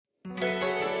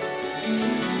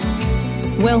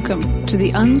Welcome to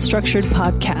the UnStruktured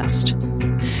podcast.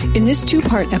 In this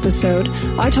two-part episode,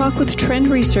 I talk with trend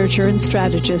researcher and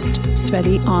strategist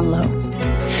Tsveti Enlow.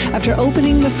 After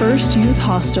opening the first youth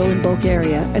hostel in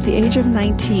Bulgaria at the age of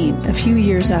 19, a few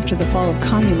years after the fall of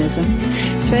communism,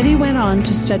 Tsveti went on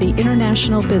to study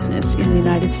international business in the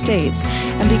United States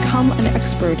and become an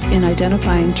expert in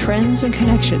identifying trends and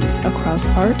connections across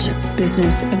art,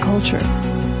 business, and culture.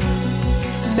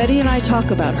 Tsveti and I talk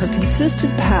about her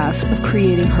consistent path of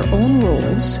creating her own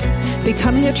roles,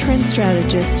 becoming a trend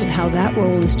strategist and how that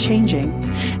role is changing,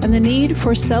 and the need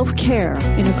for self-care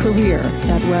in a career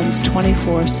that runs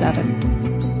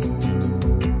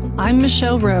 24/7. I'm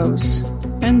Michelle Rose,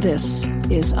 and this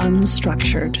is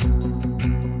UnStruktured.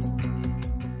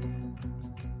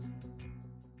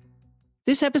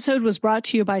 This episode was brought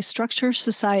to you by Structure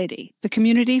Society, the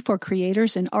community for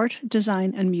creators in art,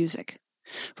 design, and music.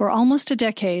 For almost a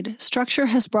decade, Structure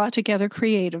has brought together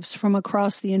creatives from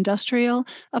across the industrial,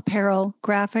 apparel,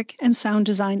 graphic, and sound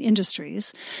design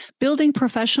industries, building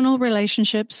professional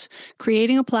relationships,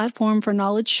 creating a platform for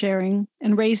knowledge sharing,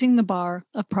 and raising the bar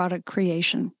of product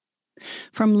creation.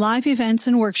 From live events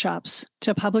and workshops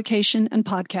to publication and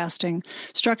podcasting,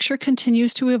 Structure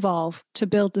continues to evolve to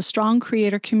build the strong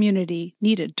creator community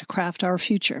needed to craft our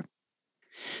future.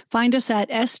 Find us at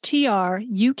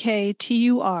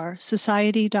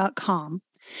structursociety.com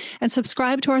and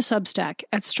subscribe to our Substack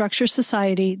at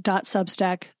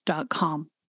structuresociety.substack.com.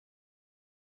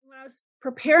 When I was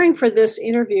preparing for this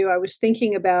interview, I was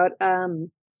thinking about, I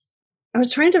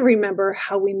was trying to remember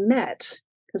how we met,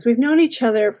 because we've known each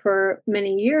other for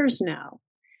many years now.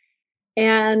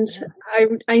 And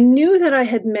I knew that I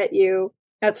had met you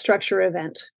at Structure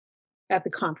event at the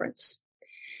conference.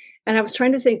 And I was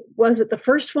trying to think, was it the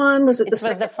first one? Was it the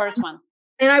second? It was the first one.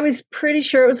 And I was pretty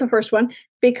sure it was the first one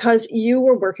because you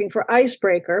were working for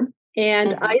Icebreaker.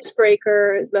 And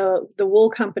Icebreaker, the wool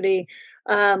company,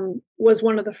 was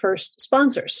one of the first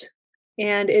sponsors.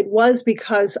 And it was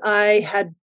because I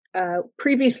had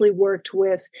previously worked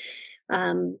with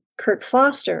Kurt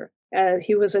Foster.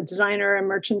 He was a designer and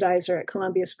merchandiser at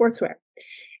Columbia Sportswear.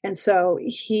 And so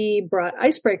he brought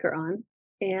Icebreaker on,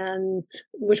 and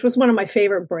which was one of my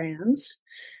favorite brands.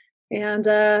 And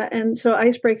so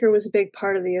Icebreaker was a big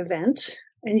part of the event,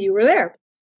 and you were there.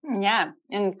 Yeah.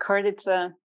 And Kurt, it's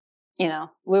we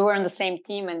were on the same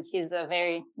team, and he's a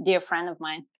very dear friend of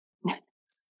mine.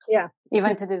 Yeah.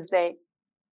 Even to this day.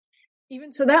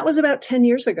 So that was about 10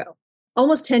 years ago,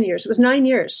 almost 10 years. It was 9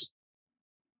 years.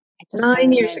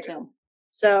 9 years ago.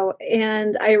 So,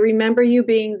 and I remember you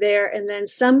being there, and then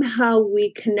somehow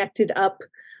we connected up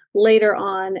later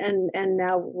on, and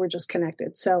now we're just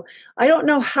connected. So I don't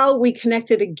know how we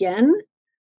connected again.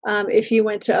 If you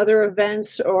went to other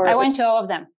events or... I went to all of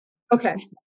them. Okay.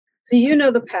 So you know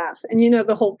the path, and you know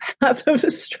the whole path of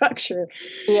the Structure.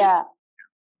 Yeah.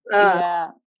 I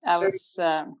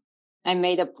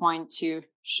made a point to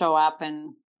show up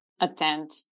and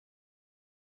attend.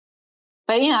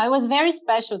 But, it was a very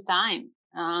special time.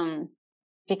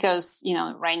 Because,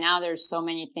 right now there's so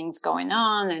many things going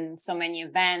on and so many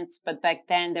events, but back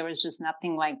then there was just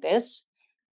nothing like this.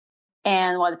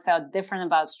 And what felt different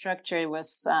about Structure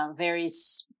was very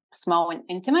small and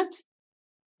intimate.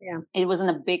 Yeah. It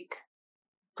wasn't a big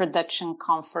production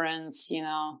conference, it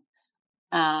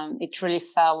really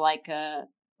felt like a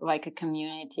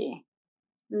community.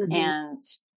 Mm-hmm. And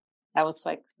that was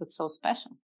was so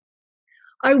special.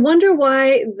 I wonder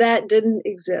why that didn't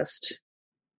exist.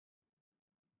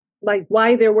 Like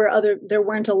why there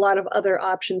weren't a lot of other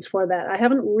options for that. I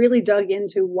haven't really dug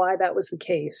into why that was the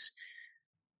case.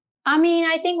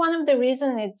 I think one of the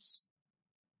reasons it's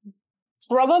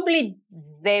probably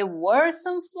there were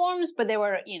some forms, but they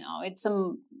were, it's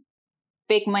a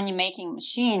big money making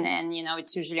machine, and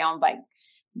it's usually owned by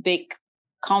big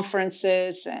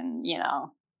conferences, and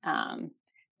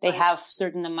they have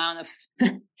certain amount of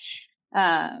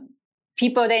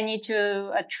people they need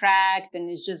to attract, and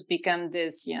it's just become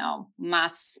this,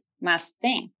 mass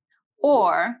thing.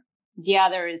 Or the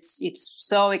other is it's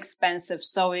so expensive,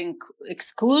 so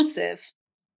exclusive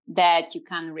that you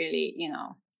can't really,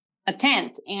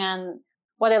 attend. And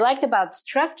what I liked about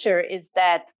Structure is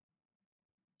that,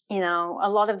 a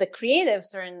lot of the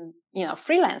creatives are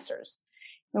freelancers.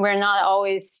 We're not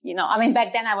always,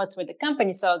 back then I was with the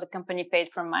company, so the company paid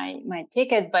for my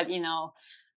ticket, but,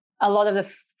 a lot of the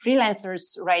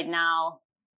freelancers right now,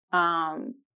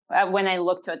 when I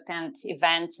look to attend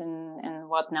events and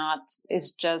whatnot,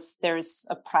 is just there's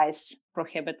a price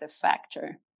prohibitive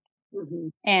factor. Mm-hmm.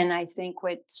 And I think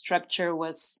with Structure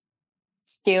was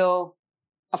still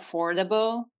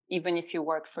affordable, even if you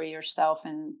work for yourself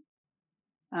and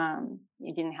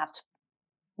you didn't have to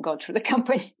go through the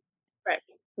company.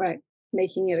 Right.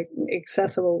 Making it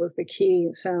accessible was the key.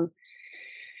 So,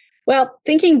 well,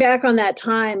 thinking back on that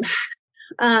time,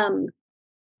 and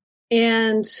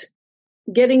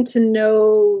getting to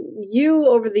know you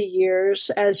over the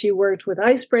years as you worked with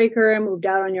Icebreaker and moved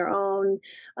out on your own,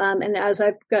 and as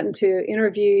I've gotten to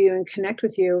interview you and connect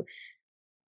with you,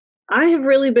 I have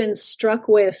really been struck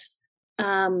with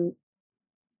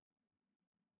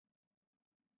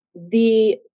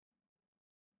the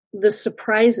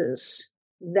surprises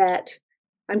that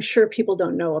I'm sure people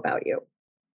don't know about you.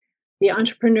 The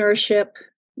entrepreneurship,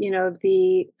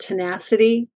 the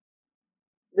tenacity,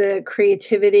 the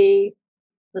creativity,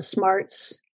 the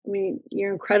smarts. I mean,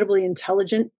 you're incredibly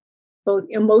intelligent, both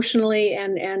emotionally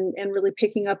and really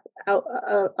picking up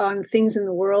on things in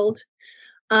the world.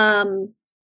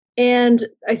 And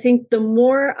I think the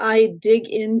more I dig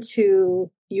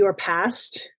into your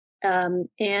past,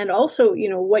 and also,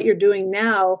 what you're doing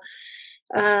now,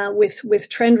 with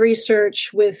trend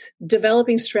research, with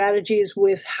developing strategies,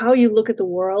 with how you look at the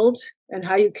world and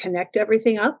how you connect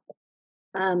everything up.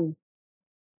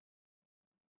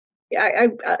 Like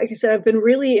I said, I've been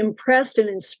really impressed and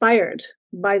inspired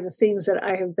by the things that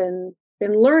I have been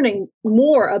learning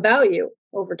more about you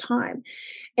over time.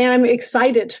 And I'm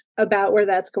excited about where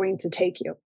that's going to take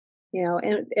you,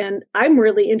 and I'm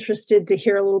really interested to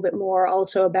hear a little bit more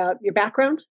also about your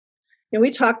background. And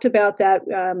we talked about that,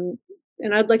 and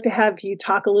I'd like to have you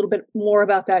talk a little bit more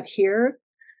about that here.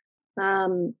 Yeah,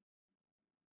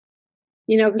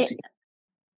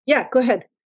 go ahead.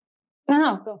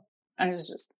 No, go. I was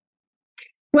just.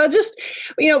 Well, just,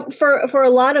 for a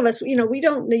lot of us, we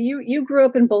don't, you grew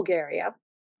up in Bulgaria,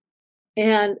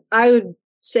 and I would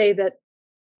say that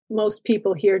most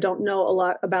people here don't know a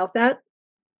lot about that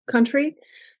country,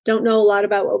 don't know a lot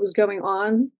about what was going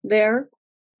on there,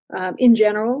 in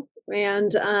general.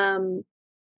 And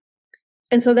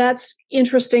so that's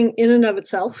interesting in and of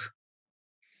itself.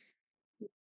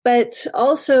 But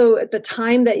also at the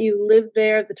time that you lived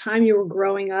there, the time you were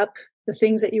growing up, the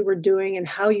things that you were doing and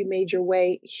how you made your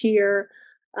way here.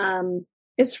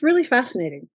 It's really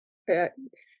fascinating.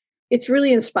 It's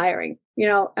really inspiring.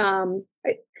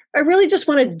 I really just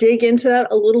want to dig into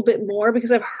that a little bit more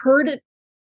because I've heard it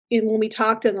when we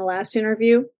talked in the last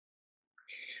interview.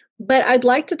 But I'd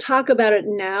like to talk about it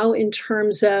now in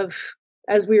terms of,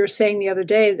 as we were saying the other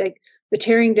day, like the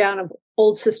tearing down of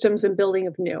old systems and building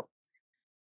of new.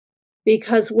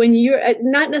 Because when you're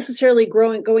not necessarily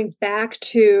going back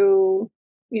to,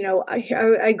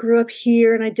 I grew up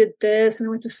here and I did this and I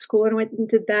went to school and I went and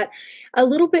did that, a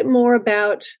little bit more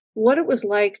about what it was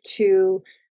like to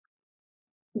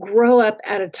grow up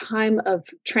at a time of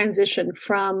transition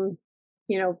from,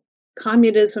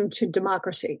 communism to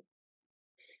democracy,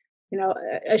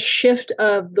 a shift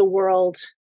of the world,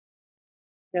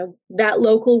 that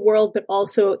local world, but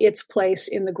also its place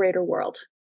in the greater world.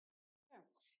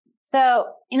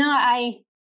 So, I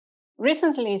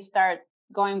recently started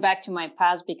going back to my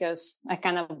past because I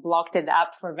kind of blocked it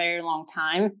up for a very long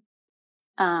time.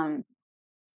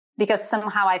 Because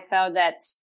somehow I felt that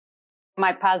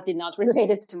my past did not relate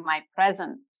it to my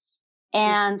present.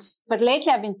 But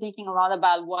lately I've been thinking a lot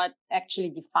about what actually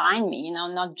defined me,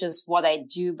 not just what I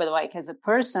do, but like as a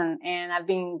person. And I've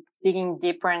been digging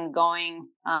deeper and going,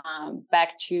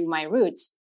 back to my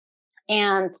roots.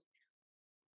 And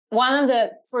one of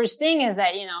the first thing is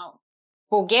that,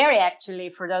 Bulgaria, actually,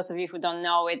 for those of you who don't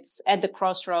know, it's at the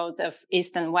crossroad of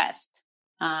East and West.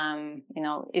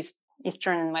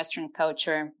 Eastern and Western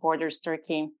culture, borders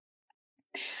Turkey.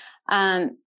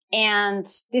 And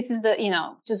this is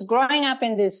just growing up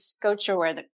in this culture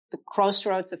where the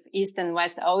crossroads of East and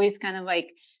West always kind of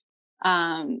like,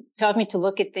 taught me to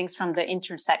look at things from the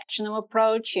intersectional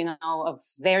approach, of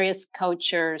various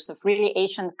cultures, of really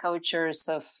Asian cultures,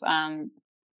 of,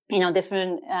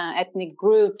 different ethnic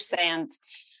groups and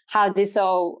how this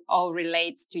all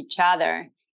relates to each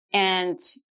other. And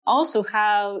also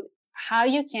how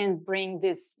you can bring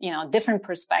this, different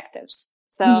perspectives.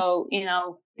 So,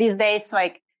 these days,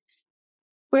 like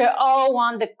we all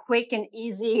want the quick and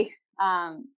easy,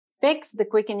 fix, the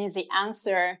quick and easy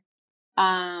answer,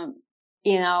 and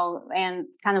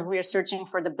kind of we're searching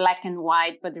for the black and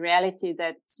white, but the reality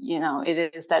that,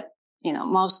 it is that,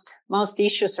 most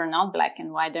issues are not black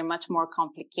and white. They're much more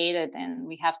complicated, and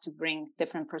we have to bring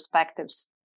different perspectives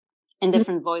and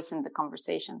different voice in the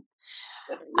conversation.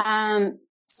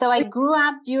 So I grew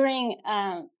up during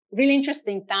a really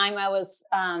interesting time. I was,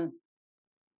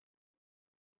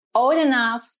 old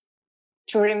enough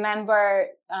to remember,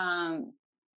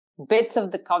 bits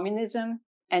of the communism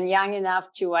and young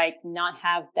enough to like not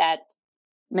have that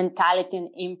mentality and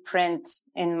imprint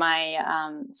in my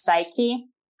psyche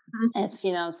as,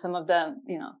 some of the,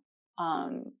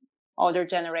 older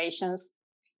generations.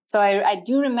 So I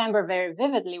do remember very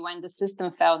vividly when the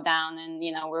system fell down and,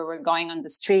 we were going on the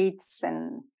streets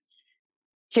and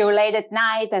till late at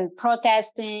night and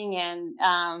protesting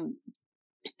and,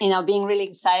 being really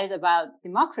excited about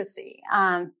democracy.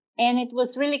 And it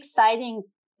was really exciting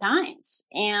times.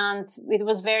 And it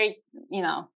was very,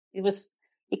 it was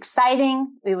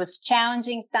exciting. It was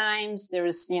challenging times. There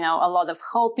was, a lot of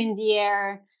hope in the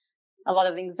air, a lot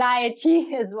of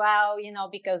anxiety as well,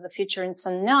 because the future is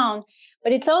unknown.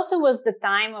 But it also was the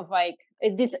time of like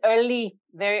these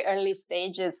very early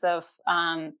stages of,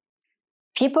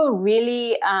 people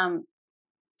really,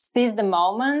 seized the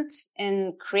moment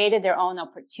and created their own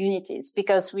opportunities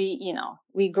because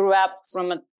we grew up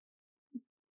from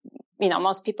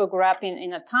most people grew up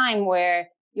in a time where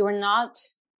you were not,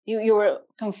 you were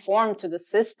conformed to the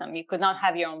system. You could not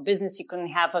have your own business. You couldn't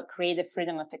have a creative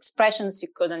freedom of expressions. You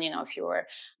couldn't, if you were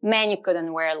a man, you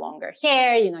couldn't wear longer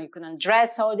hair. You couldn't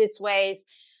dress all these ways.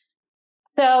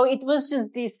 So it was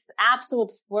just this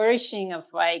absolute flourishing of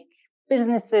like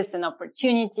businesses and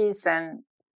opportunities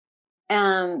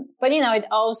but it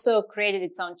also created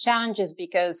its own challenges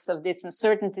because of these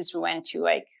uncertainties. We went to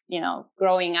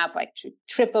growing up to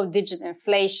triple digit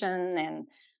inflation and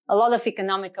a lot of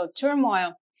economical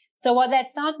turmoil. So what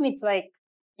that taught me is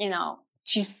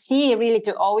to see really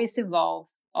to always evolve,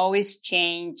 always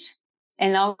change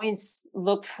and always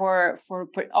look for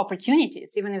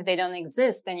opportunities, even if they don't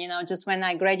exist. And, just when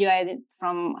I graduated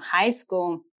from high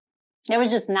school, there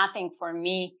was just nothing for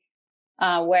me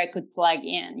where I could plug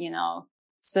in,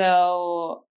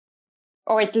 so,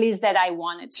 or at least that I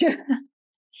wanted to.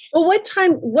 Well,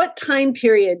 what time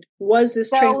period was this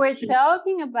transition? So we're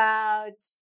talking about,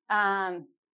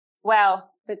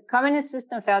 the communist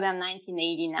system fell down in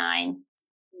 1989.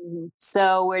 Mm-hmm.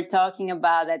 So we're talking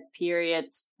about that period.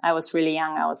 I was really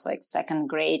young. I was like second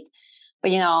grade,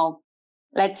 but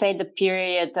let's say the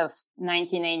period of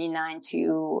 1989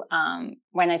 to,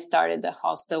 when I started the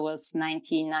hostel was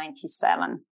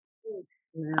 1997.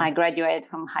 Yeah. I graduated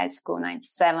from high school in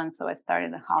 97. So I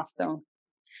started the hostel.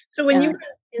 So when you were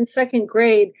in second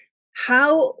grade,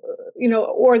 how,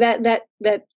 or that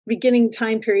beginning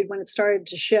time period when it started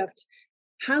to shift,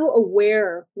 how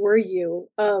aware were you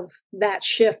of that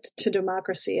shift to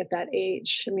democracy at that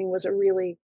age? I mean, was it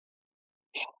really?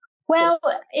 Well,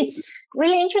 it's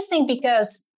really interesting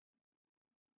because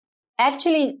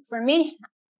actually for me,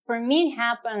 it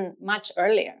happened much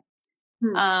earlier.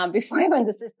 Before when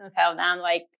the system fell down,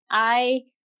 like I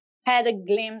had a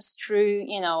glimpse through,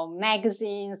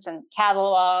 magazines and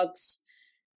catalogs,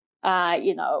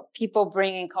 people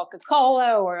bringing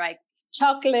Coca-Cola or like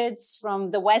chocolates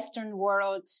from the Western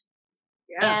world.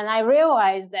 Yeah. And I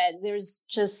realized that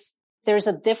there's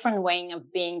a different way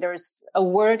of being. There's a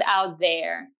world out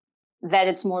there that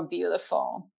it's more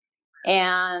beautiful.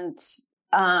 And,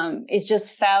 it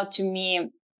just felt to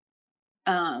me,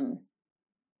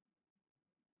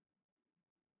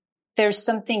 there's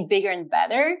something bigger and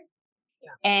better. Yeah.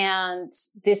 And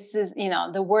this is,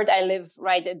 the world I live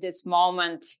right at this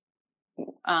moment.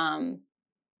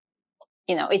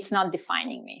 It's not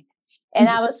defining me. And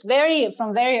I was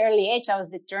from very early age, I was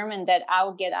determined that I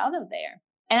would get out of there.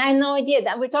 And I had no idea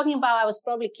that we're talking about, I was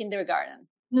probably kindergarten.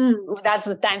 That's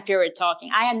the time period we're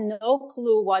talking. I had no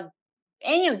clue what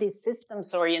any of these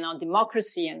systems or,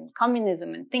 democracy and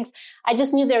communism and things. I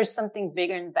just knew there was something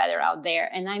bigger and better out there.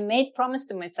 And I made promise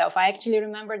to myself. I actually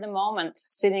remember the moment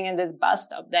sitting in this bus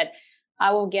stop that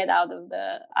I will get out of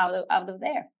there.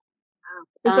 Wow.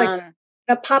 It's like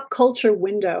a pop culture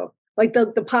window, like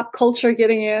the pop culture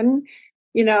getting in,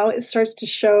 it starts to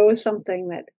show something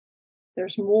that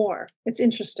there's more. It's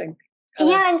interesting.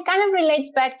 Yeah. And kind of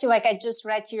relates back to I just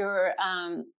read your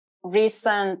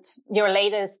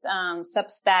latest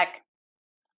Substack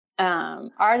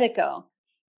article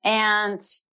and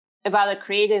about the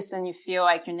creatives, and you feel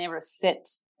like you never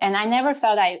fit. And I never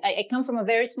felt I come from a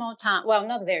very small town. Well,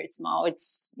 not very small.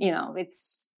 It's,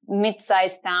 it's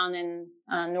mid-sized town in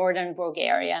northern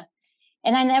Bulgaria.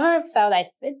 And I never felt I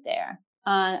fit there.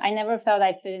 I never felt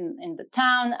I fit in the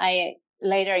town. I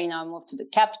later, moved to the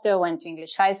capital, went to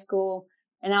English high school,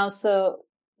 and also,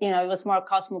 it was more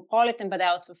cosmopolitan, but I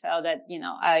also felt that,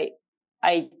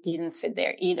 I didn't fit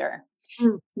there either.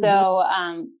 Mm-hmm. So,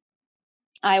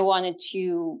 I wanted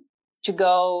to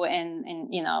go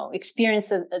and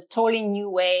experience a totally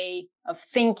new way of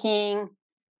thinking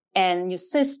and new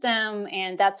system.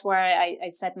 And that's where I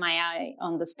set my eye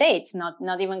on the States,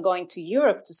 not even going to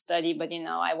Europe to study, but,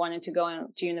 I wanted to go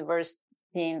to university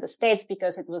in the States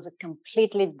because it was a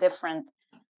completely different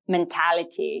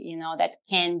mentality, that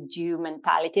can-do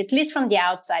mentality. At least from the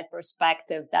outside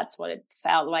perspective, that's what it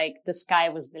felt like. The sky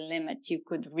was the limit. You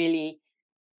could really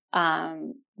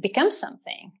become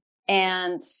something.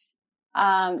 And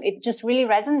it just really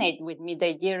resonated with me. The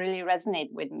idea really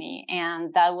resonated with me.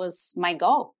 And that was my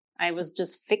goal. I was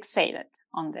just fixated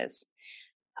on this.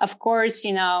 Of course,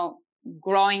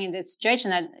 growing in this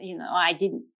situation,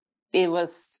 it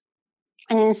was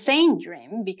an insane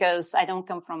dream because I don't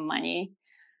come from money.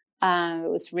 It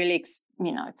was really,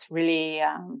 it's really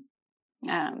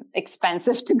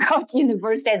expensive to go to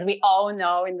university, as we all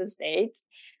know in the States.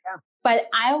 Yeah. But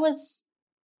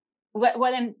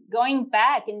when I'm going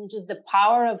back and just the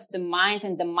power of the mind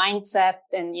and the mindset,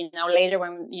 and, later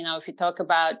when, if you talk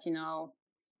about,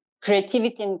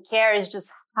 creativity and care, is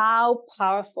just how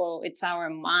powerful it's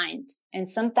our mind. And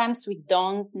sometimes we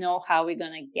don't know how we're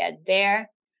going to get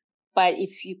there. But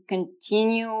if you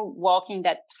continue walking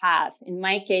that path, in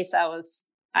my case,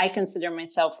 I consider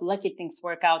myself lucky. Things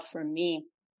work out for me.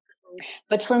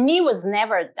 But for me, it was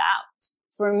never doubt.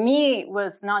 For me, it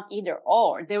was not either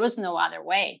or. There was no other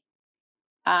way.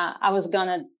 I was going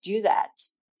to do that.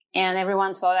 And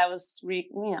everyone thought I was,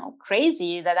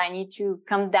 crazy, that I need to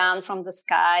come down from the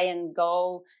sky and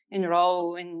go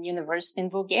enroll in university in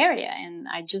Bulgaria. And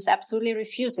I just absolutely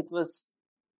refused. It was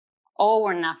all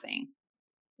or nothing.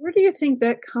 Where do you think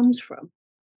that comes from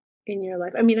in your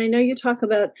life? I mean, I know you talk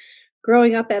about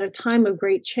growing up at a time of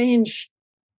great change,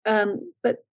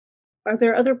 but are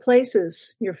there other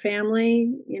places, your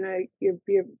family,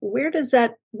 where does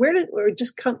that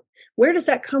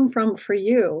come from for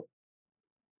you,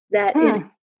 that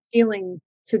feeling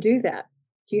to do that?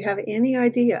 Do you have any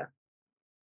idea?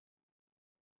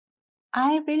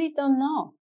 I really don't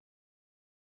know.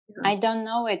 Yeah. I don't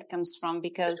know where it comes from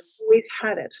because you've always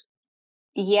had it.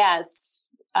 Yes.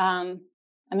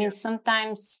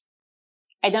 Sometimes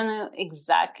I don't know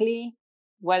exactly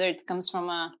whether it comes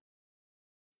from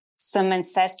some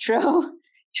ancestral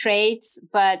traits,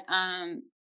 but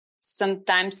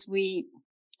sometimes we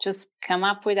just come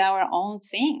up with our own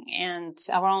thing and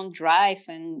our own drive.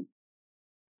 And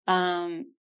I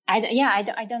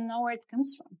don't know where it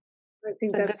comes from. I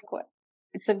think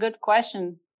it's a good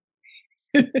question.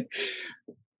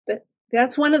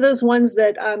 That's one of those ones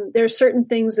that there are certain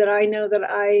things that I know that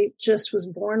I just was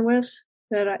born with,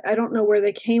 that I don't know where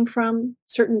they came from,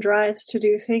 certain drives to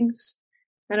do things.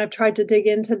 And I've tried to dig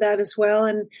into that as well.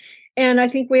 And I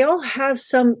think we all have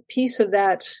some piece of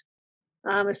that,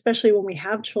 especially when we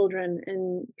have children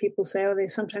and people say, they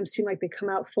sometimes seem like they come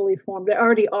out fully formed. They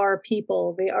already are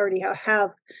people. They already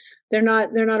have, they're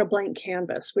not a blank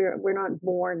canvas. We're not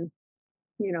born,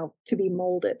 to be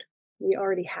molded. We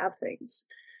already have things.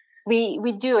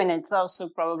 We do, and it's also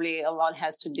probably a lot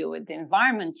has to do with the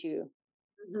environment too.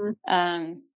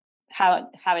 Mm-hmm. How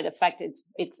it affects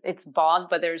it's both,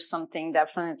 but there's something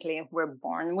definitely we're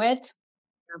born with.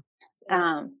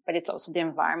 Yeah. But it's also the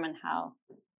environment how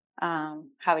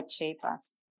it shapes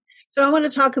us. So I want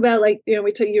to talk about,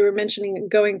 you were mentioning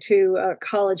going to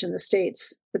college in the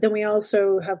States, but then we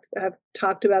also have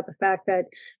talked about the fact that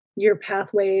your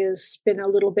pathway has been a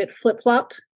little bit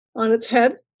flip-flopped on its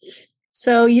head.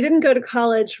 So you didn't go to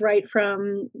college right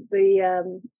from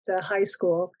the high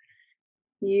school.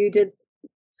 You did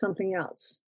something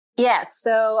else. Yeah.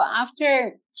 So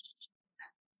after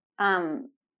I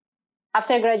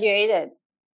graduated,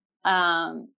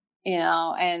 and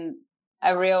I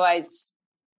realized,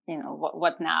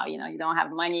 what now? You don't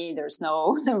have money. There's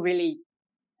no really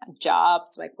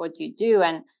jobs. Like, what do you do?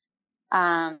 And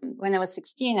when I was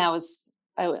 16,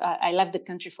 I left the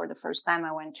country for the first time.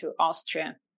 I went to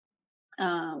Austria.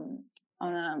 On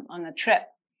a trip,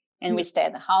 and we stayed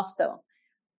at the hostel,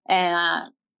 and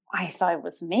I thought it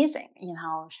was amazing,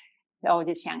 all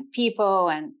these young people.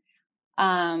 And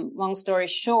long story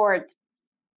short,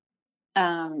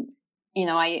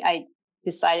 I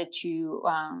decided to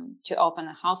open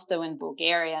a hostel in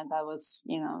Bulgaria. That was,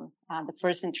 the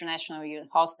first international youth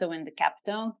hostel in the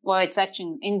capital. Well, it's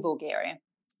actually in Bulgaria,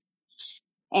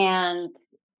 and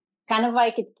kind of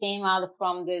like it came out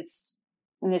from this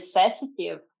necessity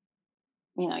of,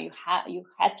 you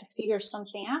had to figure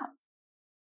something out.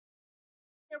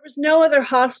 There was no other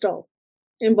hostel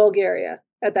in Bulgaria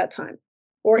at that time,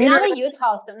 or not a youth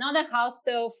hostel, not a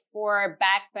hostel for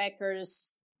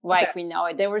backpackers like we know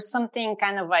it. There was something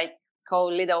kind of like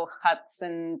called little huts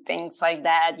and things like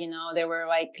that. There were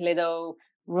like little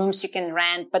rooms you can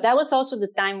rent, but that was also the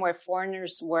time where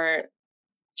foreigners were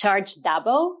charged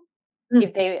double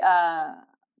if they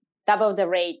double the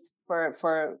rate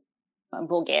for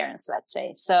Bulgarians, let's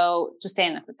say. So to stay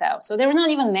in a hotel. So there were not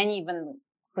even many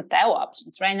hotel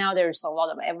options. Right now, there's a lot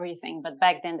of everything, but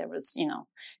back then there was,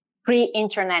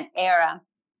 pre-internet era.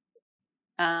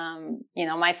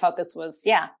 My focus was,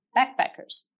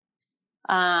 backpackers.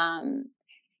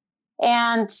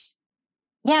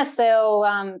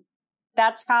 So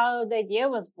that's how the idea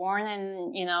was born.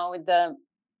 And,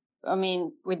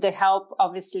 with the help,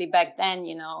 obviously back then,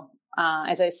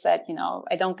 as I said,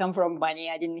 I don't come from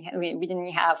money. We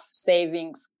didn't have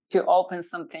savings to open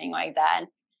something like that.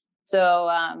 So,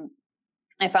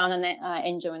 I found an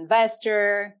angel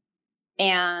investor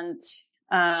and,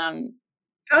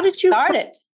 how did you start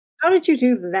it? How did you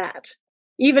do that?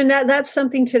 Even that's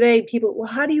something today people,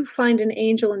 well, how do you find an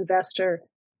angel investor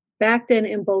back then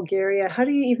in Bulgaria? How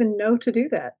do you even know to do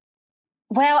that?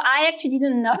 Well, I actually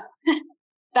didn't know.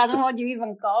 That's what you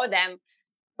even call them.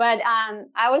 But,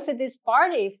 I was at this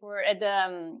party at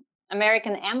the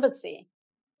American Embassy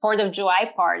 4th of July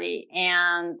party.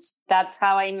 And that's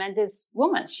how I met this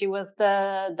woman. She was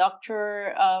the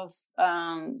doctor of,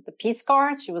 the Peace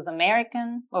Corps. She was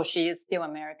American. Well, she is still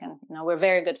American. We're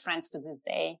very good friends to this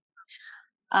day.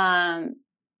 That's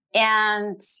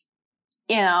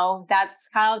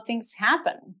how things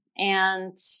happen.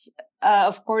 And,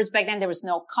 of course, back then there was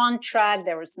no contract.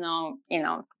 There was no,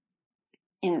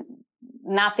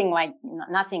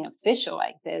 nothing official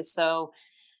like this. So,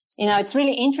 it's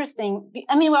really interesting.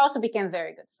 I mean, we also became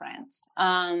very good friends.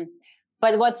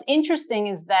 But what's interesting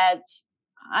is that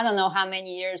I don't know how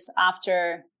many years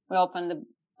after we opened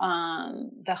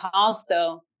the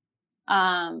hostel,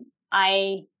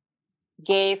 I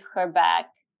gave her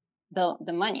back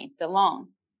the money, the loan.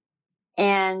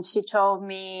 And she told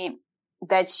me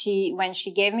that when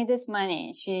she gave me this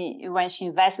money, when she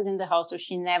invested in the hostel,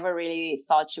 she never really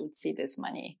thought she would see this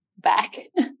money back.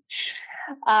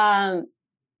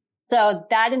 So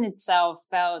that in itself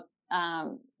felt,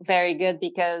 very good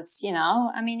because, it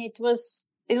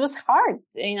was hard.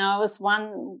 It was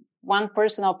one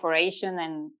person operation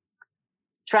and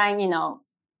trying,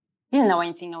 didn't know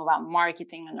anything about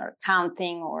marketing or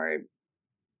accounting or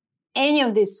any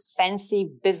of these fancy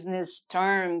business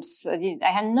terms. I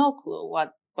had no clue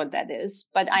what that is,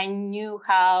 but I knew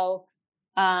how,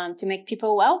 to make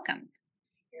people welcome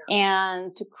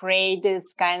and to create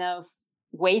this kind of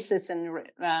oasis and,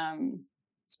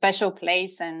 special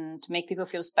place and to make people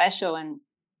feel special. And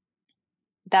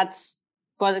that's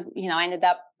what, I ended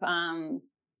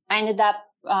up,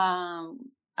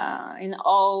 in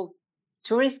all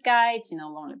tourist guides,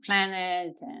 Lonely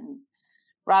Planet and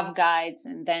Rough Guides.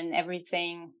 And then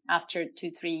everything after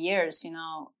 2-3 years,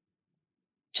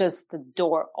 just the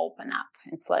door opened up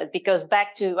and flooded, because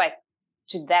back to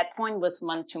that point was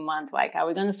month to month. Like, are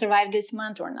we going to survive this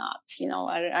month or not?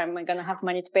 Am I going to have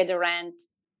money to pay the rent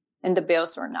and the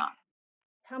bills or not?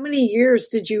 How many years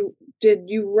did you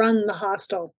run the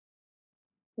hostel?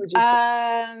 Would you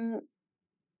say?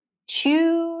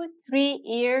 2-3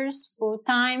 years full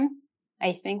time.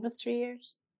 I think it was 3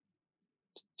 years,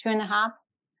 2.5.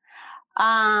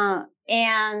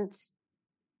 And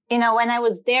when I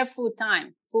was there full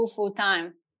time,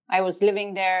 I was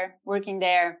living there, working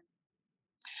there.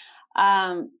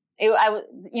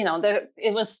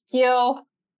 It was still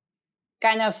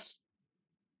kind of,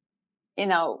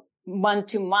 month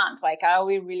to month, like, are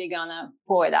we really gonna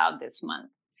pull it out this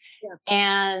month? Yeah.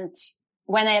 And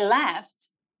when I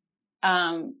left,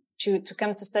 to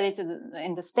come to study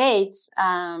in the States,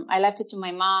 I left it to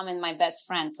my mom and my best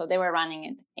friend. So they were running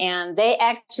it, and they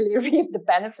actually reaped the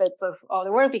benefits of all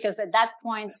the work, because at that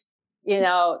point,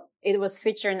 it was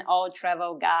featuring all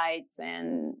travel guides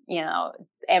and,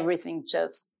 everything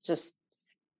just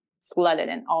flooded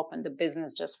and opened. The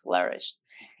business just flourished.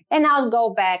 And I'll go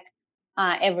back,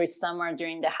 every summer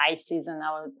during the high season.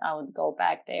 I would go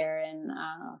back there and,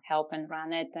 help and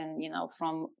run it. And,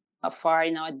 from afar,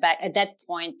 at that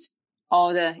point,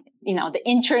 all the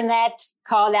internet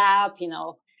called up,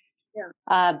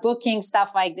 booking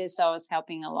stuff like this. So I was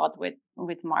helping a lot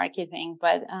with marketing,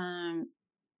 but,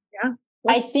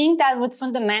 I think that would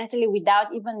fundamentally,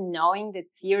 without even knowing the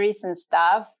theories and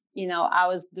stuff, I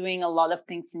was doing a lot of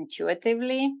things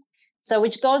intuitively. So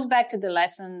which goes back to the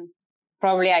lesson,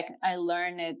 probably I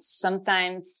learned it.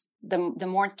 Sometimes the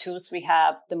more tools we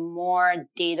have, the more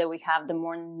data we have, the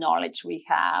more knowledge we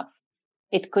have,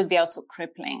 it could be also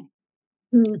crippling.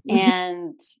 Mm-hmm.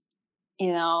 And,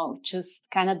 just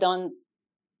kind of don't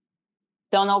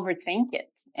overthink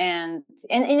it. And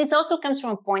it also comes from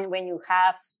a point when you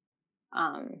have,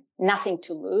 nothing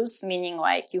to lose, meaning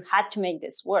like you had to make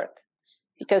this work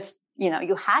because, you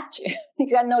had to,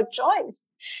 you had no choice.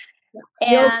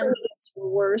 The alternatives were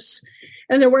worse,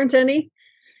 and there weren't any.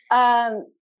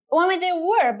 Well, I mean, they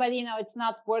were, but, it's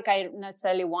not work I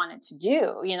necessarily wanted to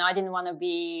do. I didn't want to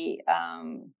be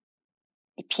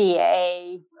a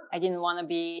PA. I didn't want to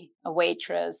be a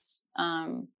waitress.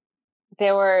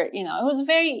 There were,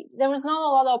 there was not a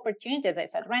lot of opportunities. I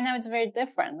said, right now it's very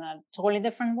different, a totally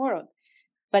different world.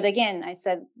 But again, I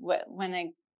said, when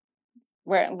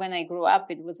I grew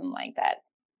up, it wasn't like that.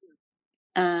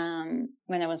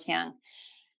 When I was young,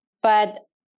 but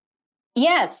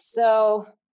yes, so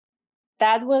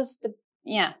that was the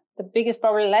biggest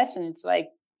probably lesson. It's like,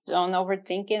 don't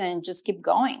overthink it and just keep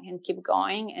going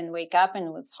and wake up. And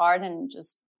it was hard, and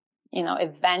just,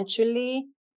 eventually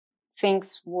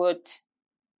things would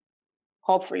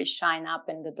hopefully shine up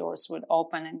and the doors would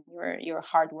open and your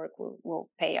hard work will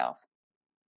pay off.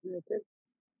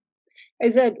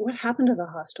 What happened to the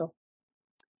hostel?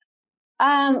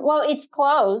 Well, it's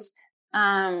closed,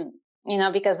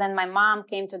 because then my mom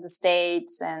came to the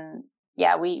States, and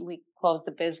we closed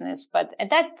the business. But at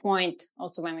that point,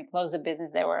 also when we closed the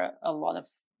business, there were a lot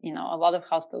of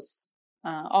hostels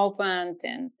opened,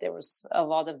 and there was a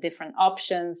lot of different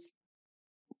options.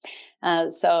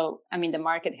 So, I mean, the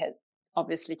market had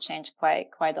obviously changed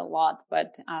quite a lot,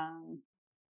 but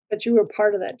you were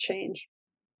part of that change.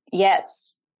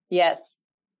 Yes. You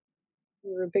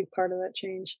were a big part of that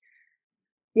change.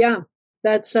 Yeah,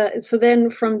 that's so. Then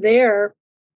from there,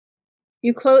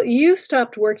 you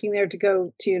stopped working there to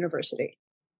go to university.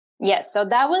 Yes, so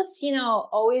that was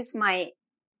always my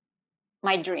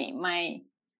dream, my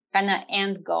kind of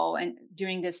end goal. And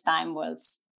during this time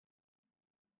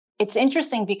it's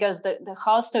interesting because the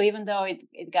hostel, even though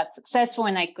it got successful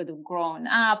and I could have grown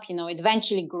up, it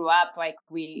eventually grew up. Like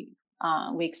we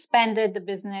expanded the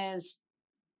business.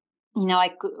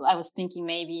 I was thinking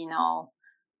maybe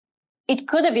it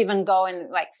could have even gone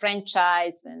like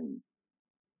franchise and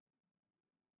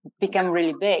become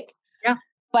really big. Yeah.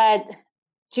 But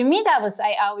to me,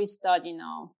 I always thought,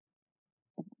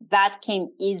 that came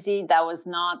easy. That was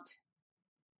not,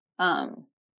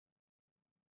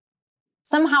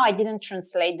 somehow I didn't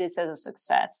translate this as a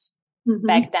success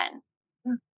back then.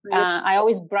 Yeah, right. I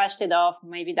always brushed it off.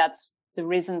 Maybe that's the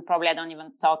reason probably I don't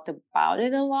even talk about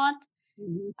it a lot.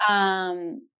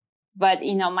 Mm-hmm. But,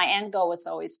 my end goal was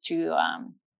always to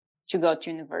go to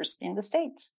university in the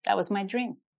States. That was my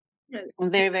dream. Yeah.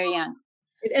 I'm very, very young.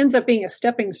 It ends up being a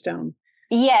stepping stone.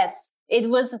 Yes, it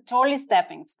was a totally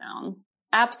stepping stone.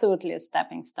 Absolutely a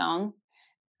stepping stone.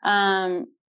 And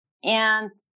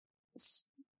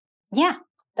yeah,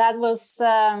 that was,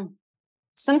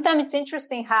 sometimes it's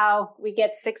interesting how we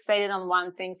get fixated on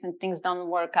one thing and things don't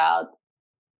work out.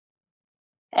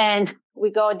 And we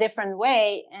go a different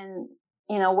way. And,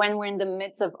 when we're in the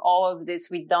midst of all of this,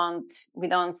 we don't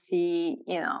see,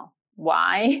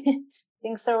 why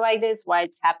things are like this, why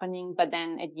it's happening. But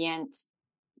then at the end,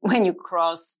 when you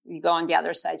go on the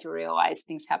other side, you realize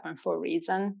things happen for a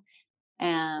reason.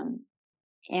 And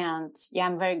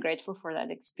I'm very grateful for that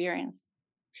experience.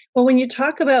 Well, when you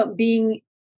talk about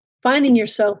finding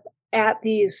yourself at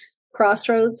these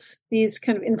crossroads, these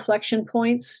kind of inflection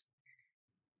points,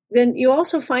 then you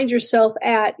also find yourself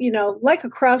at, like a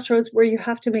crossroads where you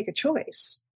have to make a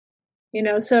choice.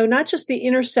 So not just the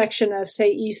intersection of, say,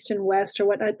 East and West or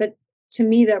whatnot, but to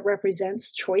me that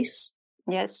represents choice.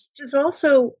 Yes. It's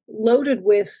also loaded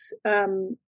with a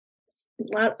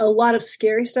lot of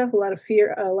scary stuff, a lot of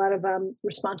fear, a lot of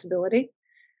responsibility,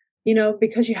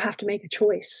 because you have to make a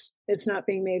choice. It's not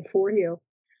being made for you.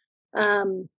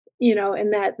 And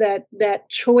that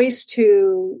choice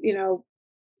to,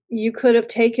 you could have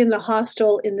taken the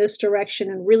hostel in this direction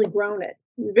and really grown it.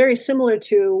 Very similar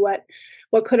to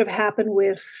what could have happened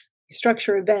with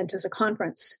Structure Event as a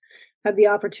conference, had the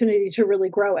opportunity to really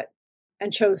grow it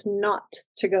and chose not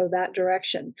to go that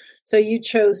direction. So you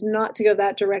chose not to go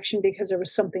that direction because there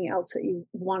was something else that you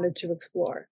wanted to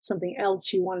explore, something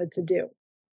else you wanted to do.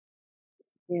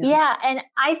 Yeah. And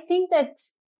I think that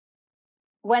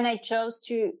when I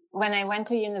went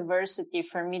to university,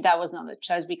 for me, that was not a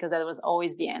choice because that was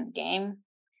always the end game.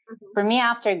 Mm-hmm. For me,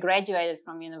 after I graduated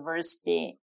from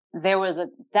university, that was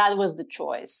the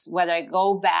choice, whether I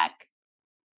go back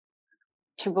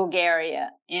to Bulgaria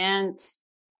and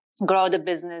grow the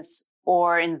business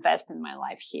or invest in my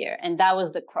life here. And that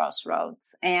was the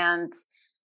crossroads. And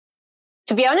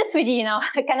to be honest with you,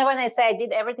 kind of when I say I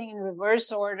did everything in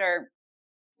reverse order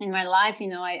in my life,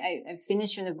 I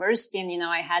finished university and,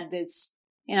 I had this,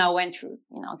 went through,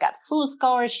 got full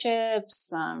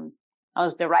scholarships. I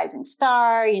was the rising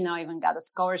star, even got a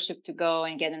scholarship to go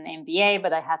and get an MBA,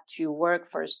 but I had to work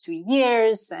first 2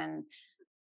 years and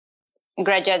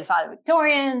graduate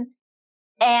valedictorian.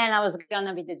 And I was going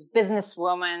to be this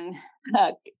businesswoman,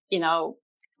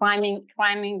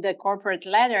 climbing the corporate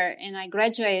ladder, and I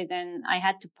graduated and I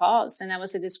had to pause, and I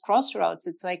was at this crossroads.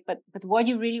 It's like, but what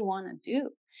do you really want to do?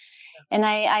 And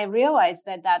I realized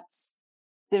that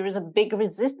there was a big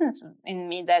resistance in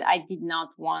me that I did not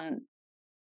want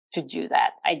to do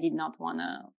that. I did not want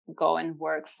to go and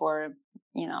work for,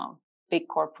 big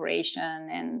corporation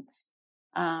and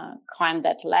climb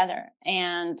that ladder.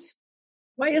 And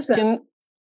why is that?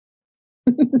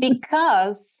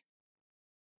 Because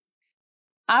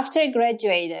after I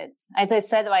graduated, as I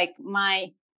said, like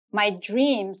my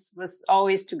dreams was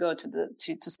always to go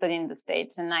to study in the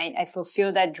States, and I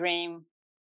fulfilled that dream.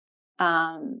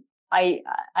 I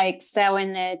excel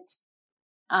in it.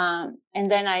 And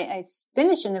then I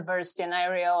finished university, and I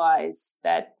realized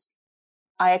that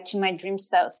my dream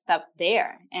stopped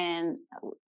there, and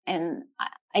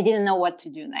I didn't know what to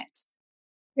do next.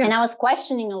 Yeah. And I was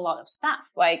questioning a lot of stuff.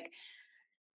 Like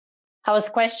I was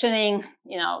questioning,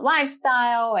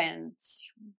 lifestyle, and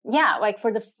like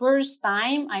for the first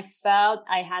time I felt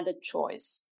I had a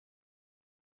choice.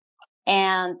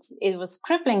 And it was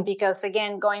crippling because,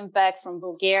 again, going back from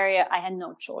Bulgaria, I had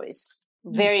no choice.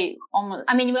 We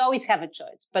always have a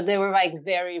choice, but they were like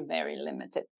very, very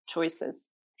limited choices.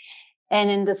 And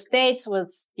in the States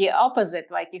was the opposite.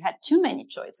 Like you had too many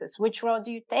choices. Which road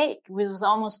do you take? It was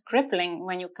almost crippling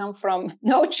when you come from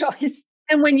no choice.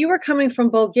 And when you were coming from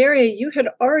Bulgaria, you had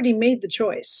already made the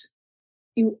choice.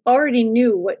 You already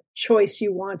knew what choice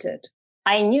you wanted.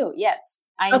 I knew, yes.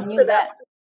 I knew that.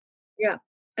 Yeah.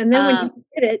 And then when you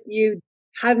did it, you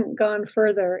hadn't gone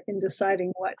further in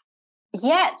deciding what.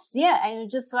 Yes. Yeah. And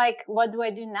just like, what do I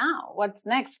do now? What's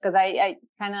next? Because I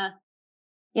kind of,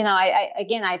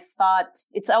 I thought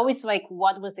it's always like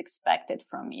what was expected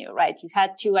from you, right? You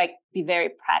had to be very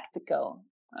practical.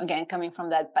 Again, coming from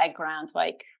that background,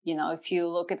 if you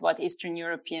look at what Eastern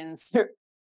Europeans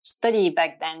study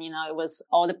back then, it was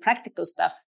all the practical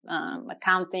stuff,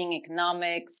 accounting,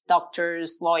 economics,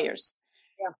 doctors, lawyers.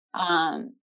 Yeah.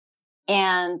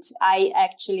 And I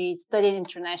actually studied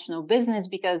international business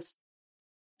because,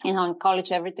 in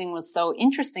college, everything was so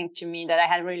interesting to me that I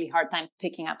had a really hard time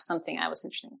picking up something. I was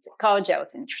interested in psychology. I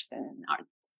was interested in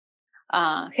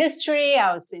art, history.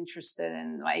 I was interested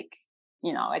in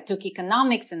I took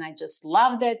economics and I just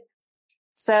loved it.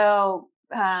 So,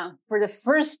 for the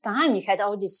first time, you had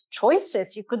all these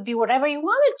choices. You could be whatever you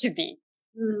wanted to be.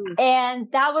 Mm.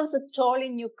 And that was a totally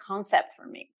new concept for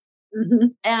me.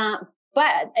 Mm-hmm.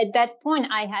 But at that point,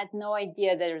 I had no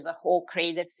idea there was a whole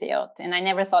creative field, and I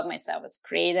never thought myself as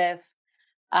creative.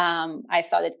 I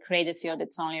thought that creative field,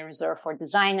 it's only reserved for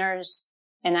designers,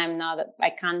 and I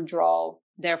can't draw,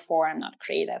 therefore I'm not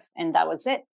creative. And that was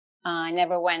it. I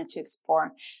never went to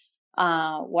explore,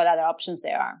 what other options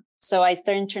there are. So I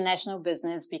started international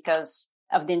business because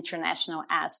of the international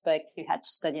aspect. You had to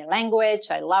study a language.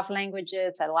 I love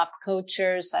languages. I love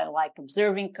cultures. I like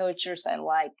observing cultures. I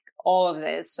like all of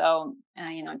this. So,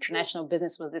 international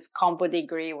business was this combo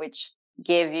degree, which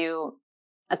gave you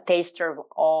a taster of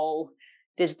all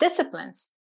these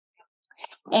disciplines.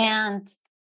 And,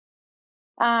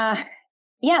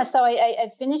 so I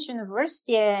finished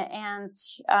university, and,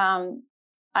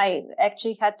 I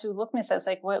actually had to look myself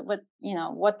like, what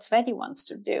Tsveti wants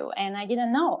to do. And I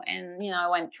didn't know. And, I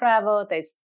went traveled.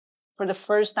 For the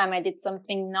first time, I did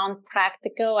something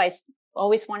non-practical. I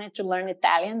always wanted to learn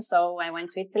Italian. So I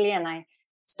went to Italy and I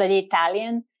studied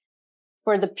Italian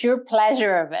for the pure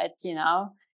pleasure of it,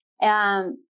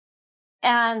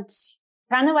 and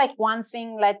kind of like one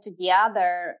thing led to the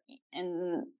other.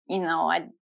 And,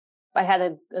 I had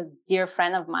a dear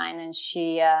friend of mine, and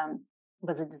she,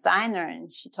 was a designer,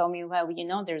 and she told me, well,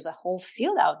 there's a whole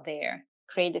field out there,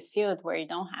 creative field, where you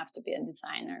don't have to be a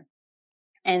designer.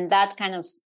 And that kind of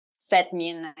set me,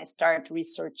 and I started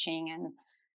researching and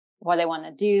what I want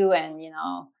to do. And,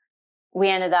 we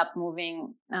ended up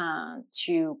moving,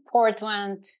 to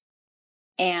Portland,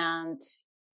 and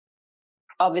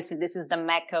obviously this is the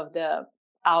mecca of the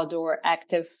outdoor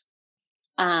active,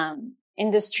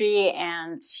 industry.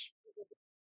 And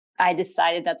I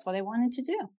decided that's what I wanted to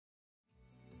do.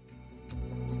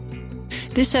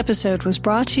 This episode was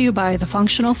brought to you by the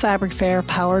Functional Fabric Fair,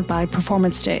 powered by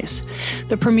Performance Days,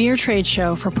 the premier trade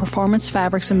show for performance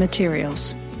fabrics and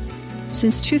materials.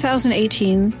 Since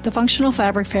 2018, the Functional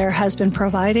Fabric Fair has been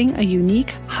providing a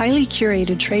unique, highly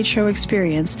curated trade show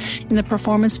experience in the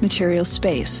performance materials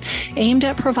space, aimed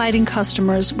at providing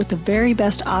customers with the very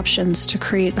best options to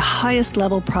create the highest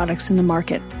level products in the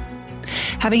market.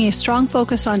 Having a strong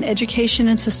focus on education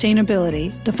and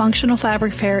sustainability, the Functional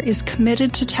Fabric Fair is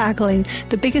committed to tackling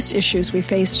the biggest issues we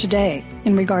face today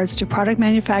in regards to product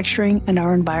manufacturing and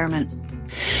our environment.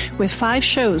 With 5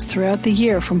 shows throughout the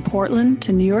year from Portland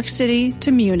to New York City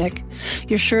to Munich,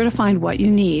 you're sure to find what you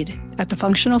need at the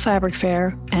Functional Fabric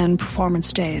Fair and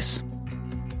Performance Days.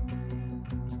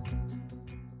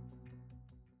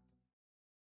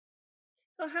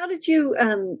 So how did you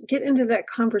get into that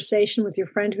conversation with your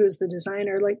friend who is the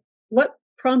designer? Like, what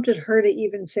prompted her to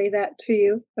even say that to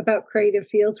you about creative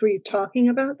fields? Were you talking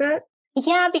about that?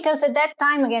 Yeah, because at that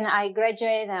time, again, I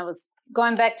graduated and I was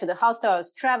going back to the hostel. I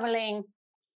was traveling,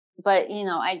 but,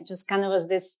 I just kind of was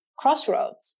this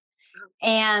crossroads.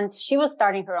 And she was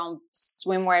starting her own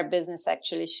swimwear business,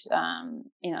 actually.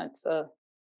 It's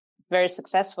very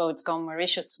successful. It's called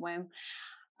Mauritius Swim.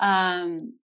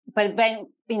 But then,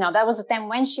 that was a time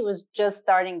when she was just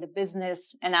starting the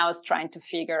business and I was trying to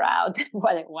figure out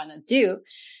what I want to do.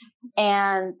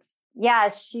 And yeah,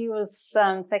 she was,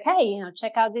 it's like, hey,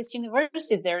 check out this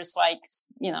university. There's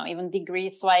even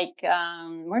degrees like,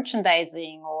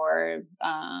 merchandising or,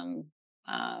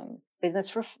 business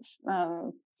for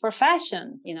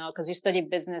fashion, cause you study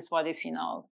business. What if, you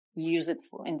use it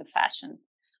in the fashion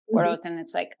world? And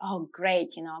it's like, oh,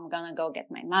 great. I'm going to go get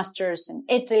my master's in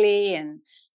Italy and,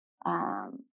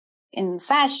 in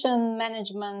fashion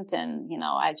management. And,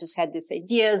 I just had these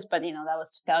ideas, but, that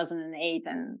was 2008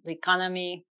 and the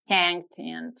economy tanked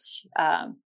and,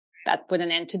 that put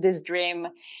an end to this dream.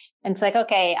 And it's like,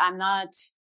 okay, I'm not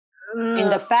in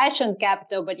the fashion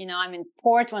capital, but, I'm in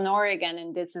Portland, Oregon,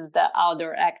 and this is the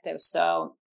outdoor active.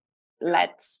 So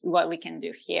what we can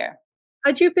do here.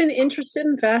 Had you been interested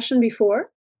in fashion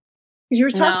before? You were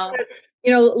talking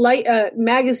about,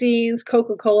 magazines,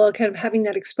 Coca-Cola, kind of having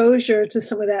that exposure to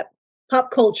some of that pop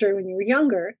culture when you were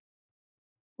younger.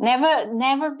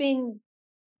 Never been,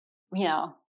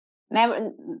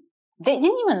 never, they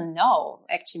didn't even know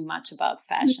actually much about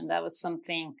fashion. That was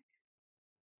something,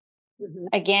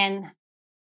 again,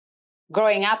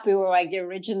 growing up, we were like the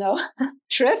original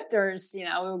thrifters, we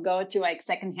would go to like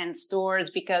secondhand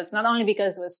stores not only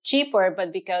because it was cheaper,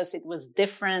 but because it was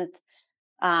different.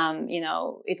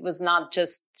 It was not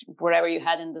just whatever you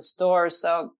had in the store.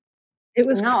 So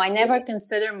I never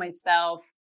considered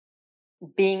myself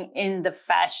being in the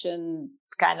fashion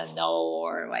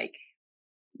or like,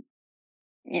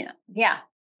 it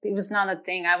was not a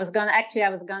thing. I was going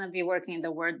to be working in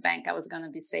the World Bank. I was going to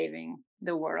be saving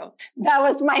the world. That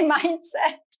was my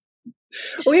mindset.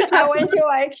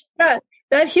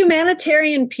 That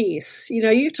humanitarian piece,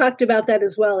 you've talked about that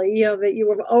as well, that you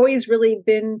have always really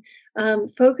been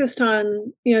focused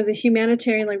on, the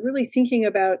humanitarian, like really thinking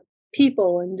about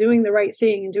people and doing the right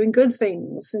thing and doing good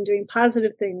things and doing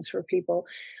positive things for people.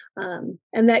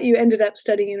 And that you ended up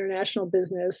studying international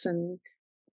business and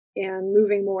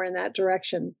moving more in that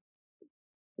direction,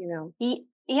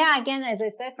 Yeah, again, as I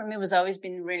said, for me, it was always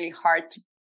been really hard to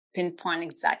pinpoint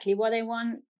exactly what I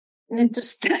wanted to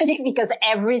study because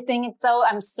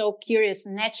I'm so curious,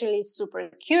 naturally super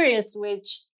curious,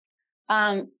 which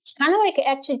kind of like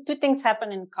actually 2 things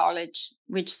happened in college,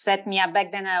 which set me up.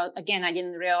 Back then, I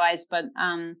didn't realize, but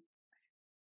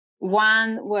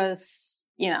one was,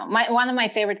 one of my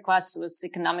favorite classes was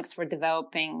economics for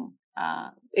developing.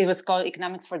 It was called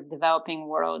Economics for the Developing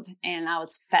World. And I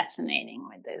was fascinating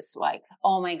with this. Like,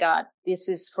 oh my God, this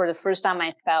is for the first time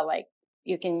I felt like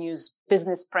you can use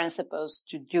business principles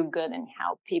to do good and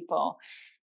help people.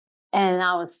 And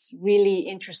I was really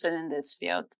interested in this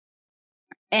field.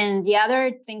 And the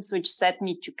other things which set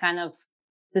me to kind of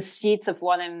the seeds of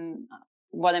what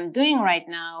I'm doing right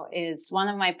now is one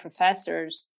of my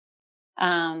professors,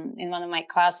 in one of my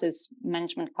classes,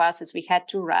 management classes, we had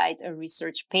to write a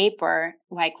research paper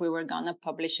like we were going to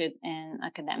publish it in an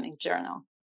academic journal.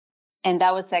 And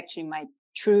that was actually my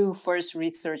true first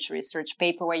research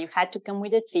paper where you had to come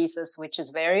with a thesis, which is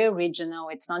very original.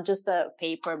 It's not just a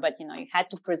paper, but, you had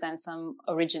to present some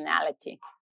originality.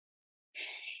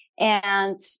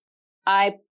 And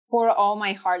I pour all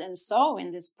my heart and soul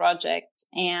in this project.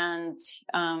 And,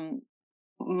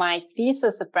 my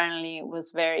thesis apparently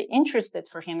was very interested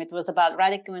for him. It was about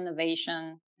radical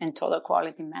innovation and total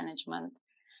quality management.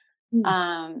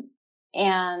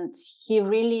 And he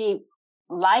really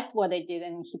liked what I did.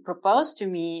 And he proposed to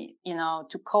me,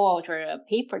 to co-author a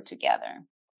paper together,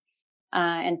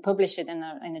 and publish it in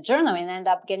a journal and end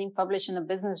up getting published in a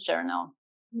business journal.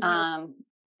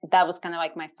 That was kind of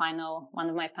like one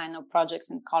of my final projects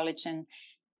in college. And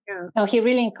so he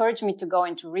really encouraged me to go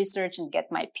into research and get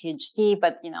my PhD.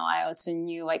 But, I also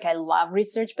knew I love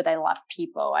research, but I love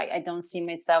people. I don't see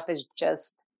myself as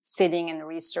just sitting and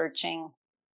researching.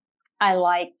 I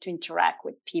like to interact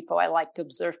with people. I like to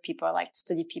observe people. I like to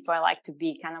study people. I like to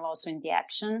be kind of also in the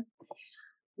action.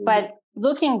 But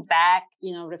looking back,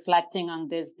 reflecting on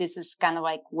this is kind of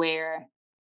like where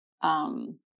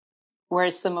where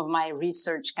some of my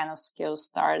research kind of skills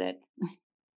started.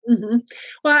 Mm-hmm.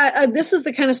 Well, this is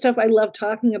the kind of stuff I love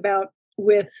talking about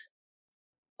with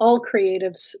all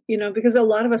creatives, because a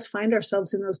lot of us find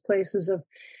ourselves in those places of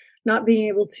not being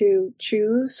able to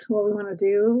choose what we want to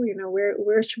do.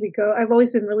 Where should we go? I've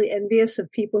always been really envious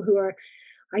of people who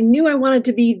I knew I wanted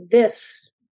to be this,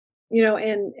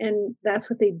 and that's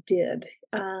what they did,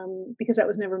 because that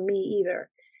was never me either.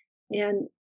 And,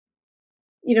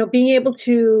 being able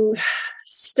to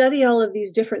study all of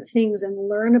these different things and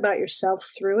learn about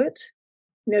yourself through it,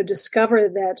 discover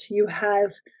that you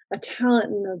have a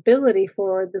talent and ability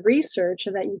for the research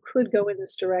and that you could go in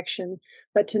this direction,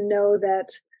 but to know that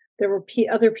there were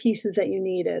other pieces that you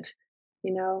needed,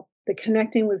 the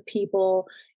connecting with people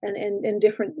and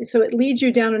different. So it leads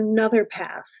you down another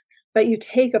path, but you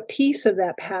take a piece of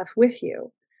that path with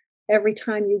you every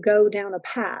time you go down a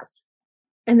path.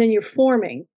 And then you're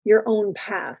forming your own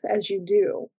path as you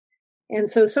do. And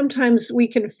so sometimes we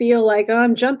can feel like, oh,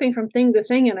 I'm jumping from thing to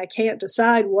thing and I can't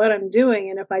decide what I'm doing.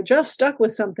 And if I just stuck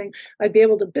with something, I'd be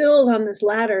able to build on this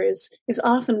ladder is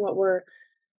often what we're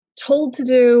told to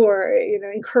do or,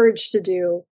 encouraged to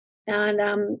do.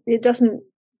 And it doesn't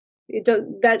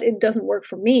work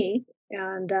for me.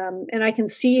 And I can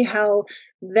see how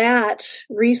that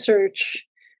research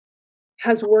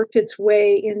has worked its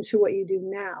way into what you do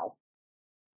now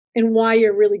and why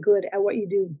you're really good at what you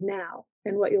do now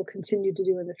and what you'll continue to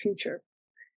do in the future.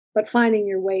 But finding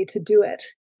your way to do it,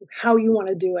 how you want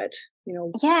to do it,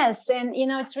 Yes. And,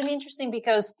 it's really interesting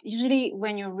because usually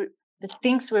when the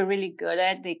things we're really good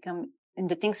at, they come, and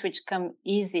the things which come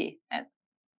easy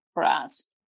for us,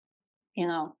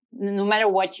 no matter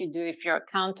what you do, if you're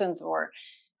accountant or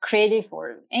creative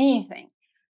or anything.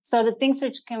 So the things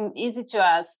which come easy to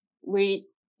us, we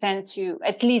tend to,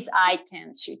 at least I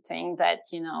tend to think that,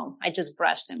 I just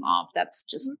brush them off. That's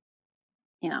just,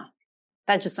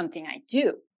 that's just something I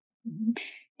do. Mm-hmm.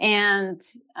 And,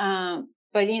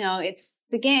 but it's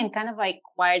again, kind of like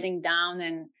quieting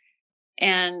down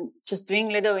and just doing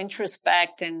little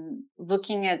introspect and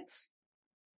looking at,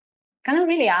 kind of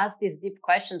really ask these deep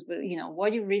questions, but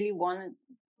what you really want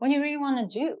to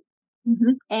do.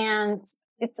 Mm-hmm. And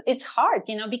it's hard,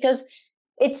 because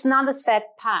it's not a set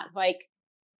path. Like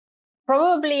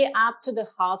probably up to the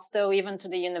hostel, even to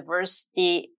the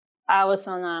university, I always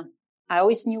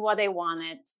knew what I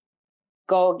wanted,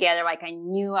 go get it. Like I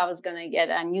knew I was going to get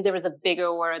it. I knew there was a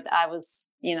bigger word. I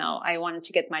wanted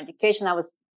to get my education.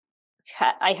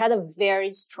 I had a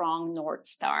very strong North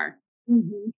Star,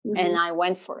 mm-hmm. and I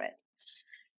went for it.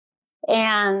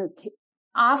 And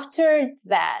after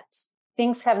that,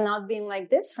 things have not been like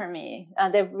this for me.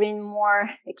 They've been more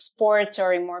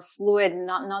exploratory, more fluid,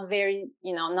 not very,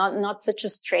 not such a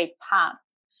straight path.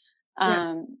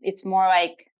 It's more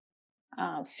like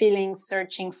feeling,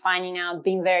 searching, finding out,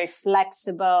 being very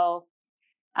flexible.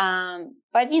 But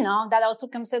that also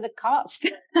comes at a cost.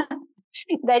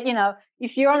 That,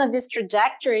 if you're on this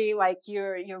trajectory, like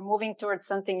you're moving towards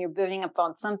something, you're building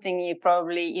upon something, you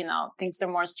probably, things are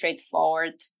more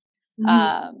straightforward,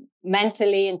 mm-hmm.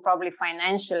 Mentally and probably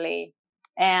financially.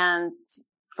 And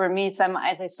for me, as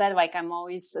I said, like I'm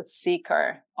always a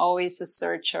seeker, always a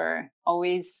searcher,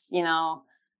 always,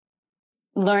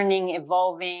 learning,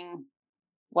 evolving,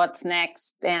 what's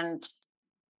next. And,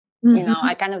 mm-hmm.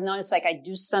 I kind of notice like I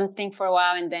do something for a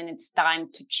while and then it's time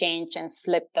to change and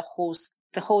flip the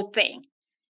whole thing.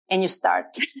 And you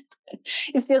start,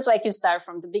 it feels like you start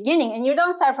from the beginning, and you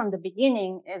don't start from the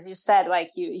beginning. As you said, like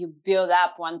you build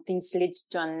up, one thing leads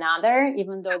to another,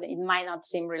 even though it might not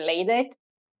seem related.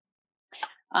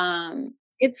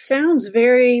 It sounds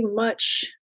very much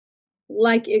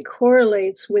like it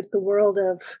correlates with the world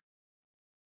of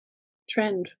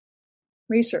trend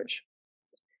research,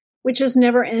 which is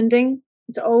never ending.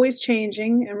 It's always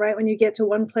changing. And right when you get to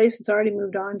one place, it's already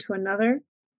moved on to another,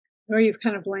 or you've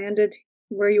kind of landed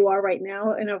where you are right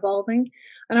now and evolving.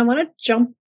 And I want to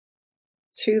jump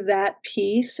to that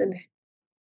piece and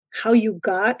how you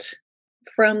got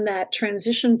from that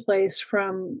transition place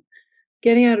from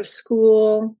getting out of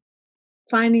school,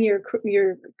 finding your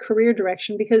career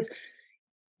direction, because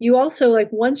you also, like,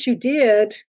 once you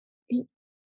did,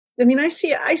 I mean, I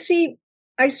see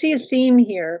a theme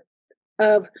here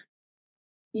of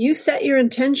you set your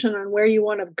intention on where you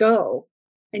want to go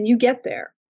and you get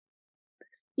there,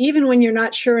 even when you're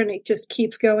not sure and it just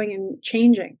keeps going and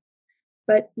changing.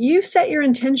 But you set your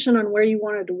intention on where you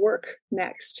wanted to work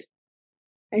next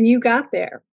and you got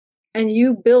there and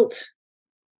you built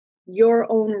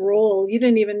your own role. You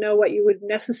didn't even know what you would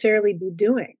necessarily be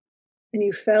doing. And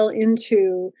you fell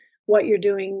into what you're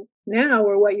doing now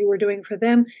or what you were doing for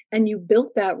them, and you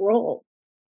built that role.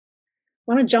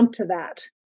 want to jump to that.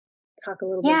 Talk a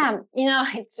little bit. Yeah,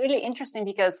 it's really interesting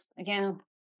because, again,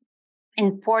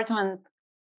 in Portland,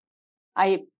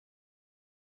 I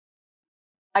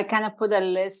kind of put a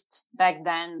list back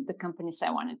then, the companies I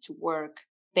wanted to work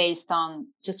based on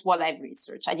just what I've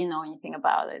researched. I didn't know anything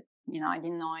about it. I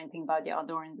didn't know anything about the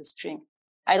outdoor industry.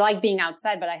 I like being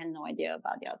outside, but I had no idea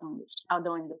about the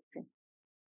outdoor industry.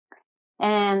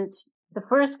 And the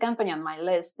first company on my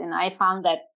list, and I found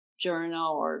that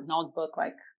journal or notebook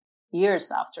like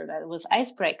years after that, it was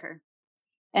Icebreaker.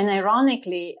 And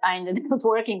ironically, I ended up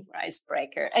working for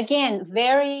Icebreaker. Again,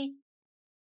 very,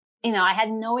 I had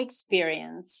no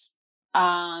experience.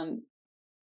 And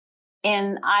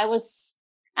I was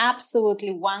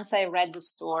absolutely, once I read the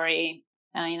story,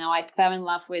 I fell in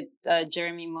love with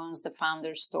Jeremy Moon's, the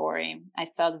founder's story. I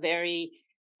felt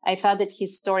that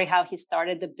his story, how he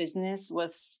started the business,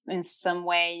 was in some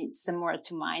way similar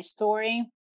to my story.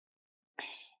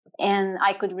 And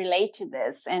I could relate to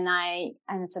this. And I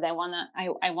said, I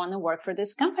want to work for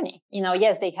this company.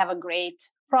 Yes, they have a great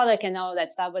product and all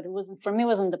that stuff, but for me, it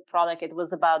wasn't the product. It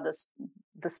was about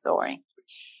the story.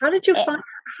 How did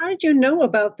you know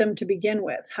about them to begin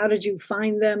with? How did you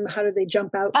find them? How did they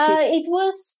jump out to you? It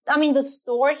was, the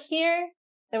store here,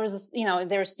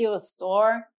 there's still a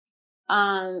store.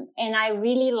 And I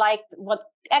really liked what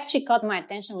actually caught my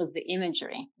attention was the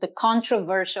imagery, the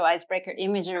controversial Icebreaker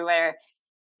imagery where,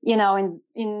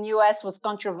 in US was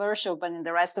controversial, but in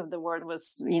the rest of the world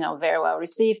was, very well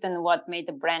received. And what made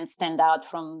the brand stand out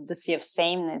from the sea of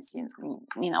sameness,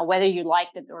 whether you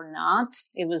liked it or not,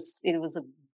 it was a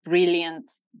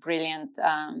brilliant,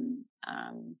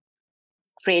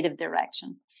 creative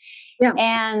direction. Yeah.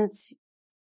 And,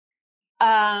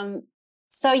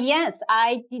 so yes,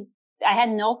 I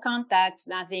had no contacts,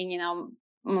 nothing,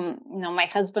 my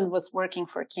husband was working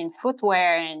for King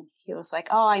Footwear and he was like,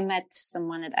 oh, I met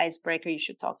someone at Icebreaker. You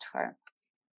should talk to her.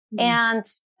 Mm-hmm. And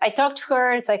I talked to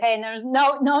her. It's like, hey, there's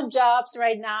no jobs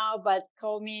right now, but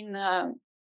call me in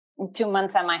 2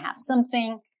 months. I might have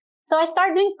something. So I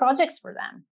started doing projects for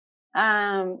them.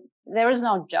 There was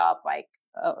no job like,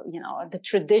 the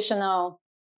traditional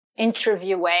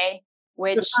interview way,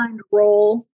 which defined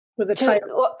role with a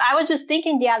title. I was just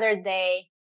thinking the other day,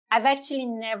 I've actually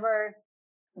never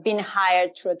been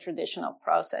hired through a traditional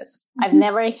process. Mm-hmm. I've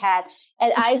never had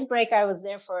at Icebreaker. I was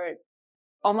there for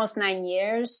almost 9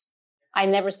 years. I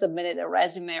never submitted a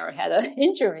resume or had an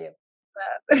interview.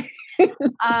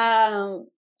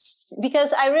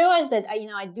 Because I realized that,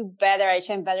 I do better. I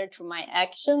shine better through my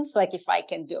actions. Like if I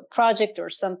can do a project or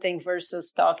something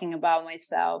versus talking about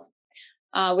myself,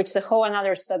 which is a whole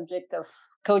another subject of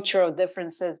cultural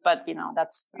differences, but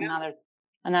that's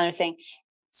another thing.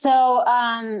 So,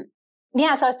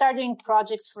 so I started doing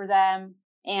projects for them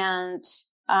and,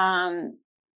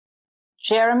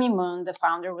 Jeremy Moon, the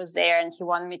founder, was there and he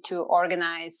wanted me to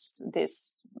organize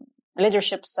this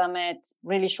leadership summit,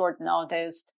 really short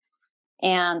notice.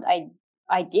 And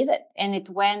I did it. And it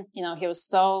went, he was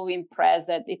so impressed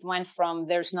that it went from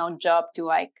there's no job to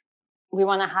like, we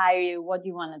want to hire you. What do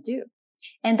you want to do?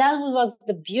 And that was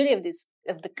the beauty of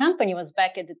the company was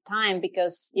back at the time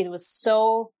because it was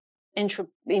so, it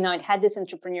had this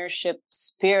entrepreneurship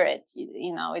spirit.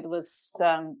 It was,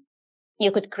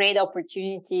 you could create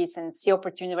opportunities and see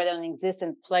opportunity where they don't exist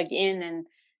and plug in. And,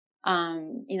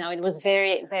 it was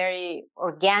very, very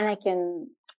organic and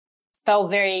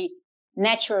felt very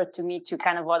natural to me to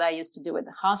kind of what I used to do with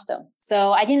the hostel.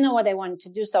 So I didn't know what I wanted to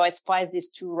do. So I spliced these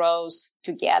two roles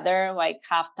together, like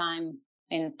half time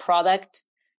in product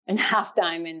and half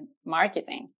time in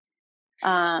marketing.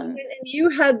 And you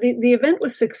had the event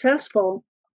was successful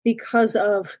because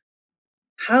of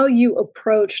how you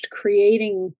approached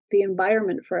creating the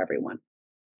environment for everyone,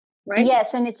 right?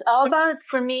 Yes. And it's all about,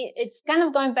 for me, it's kind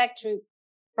of going back to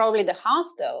probably the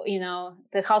hostel,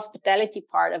 the hospitality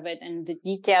part of it and the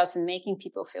details and making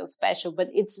people feel special. But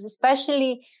it's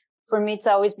especially for me, it's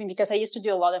always been because I used to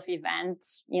do a lot of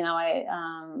events. I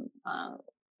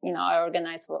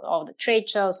organized all the trade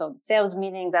shows, all the sales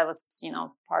meetings. That was,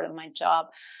 part of my job.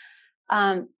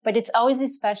 But it's always a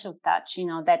special touch,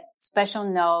 that special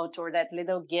note or that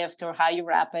little gift or how you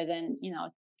wrap it and,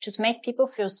 just make people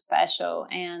feel special.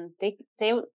 And they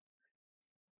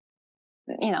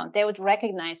would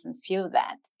recognize and feel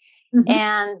that. Mm-hmm.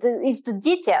 And it's the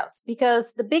details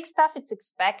because the big stuff, it's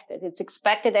expected. It's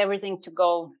expected everything to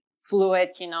go fluid,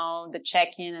 the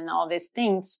check-in and all these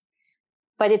things.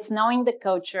 But it's knowing the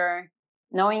culture,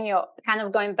 knowing kind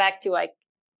of going back to like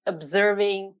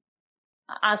observing,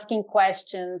 asking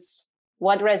questions,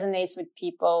 what resonates with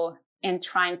people and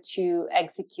trying to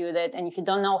execute it. And if you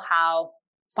don't know how,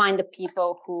 find the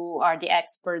people who are the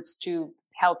experts to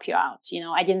help you out.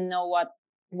 I didn't know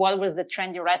what was the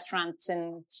trendy restaurants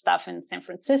and stuff in San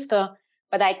Francisco,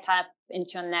 but I tapped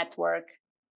into a network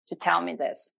to tell me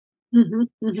this. Mm-hmm,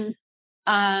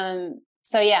 mm-hmm.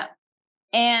 So yeah.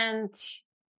 And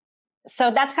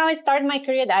so that's how I started my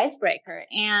career at Icebreaker.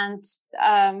 And,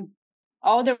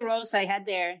 all the roles I had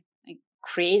there, I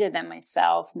created them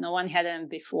myself. No one had them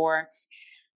before.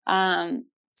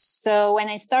 So when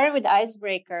I started with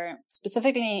Icebreaker,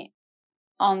 specifically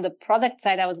on the product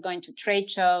side, I was going to trade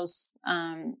shows.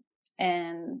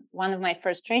 And one of my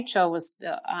first trade show was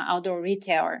the outdoor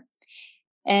retailer.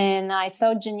 And I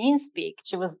saw Janine speak.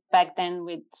 She was back then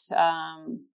with,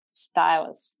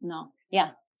 Styleside.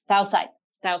 Yeah,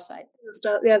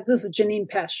 this is Janine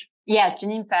Pesh. Yes,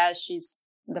 Janine Pesh. She's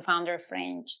the founder of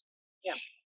Range. Yeah.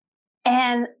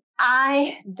 And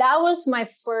that was my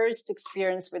first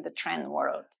experience with the trend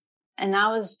world. And I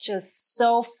was just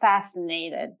so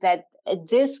fascinated that at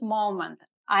this moment,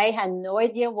 I had no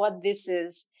idea what this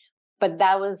is, but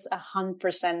that was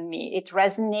 100% me. It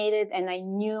resonated, and I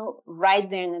knew right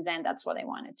there and then that's what I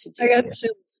wanted to do. I got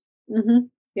chills. Mm-hmm.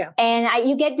 Yeah. And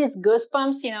you get these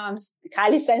goosebumps, I'm a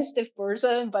highly sensitive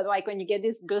person, but like when you get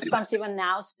these goosebumps, even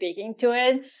now speaking to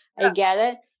it, I get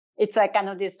it. It's like kind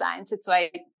of these signs. It's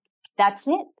like, that's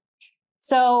it.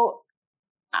 So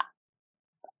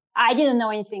I didn't know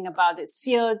anything about this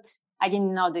field. I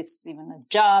didn't know this was even a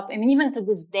job. I mean, even to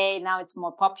this day, now it's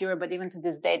more popular, but even to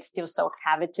this day, it's still so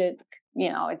coveted.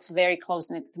 It's very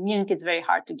close-knit community. It's very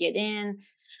hard to get in.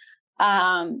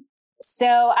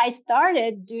 So I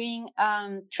started doing,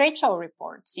 trade show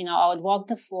reports. I would walk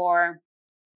the floor,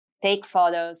 take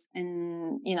photos,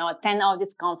 and, attend all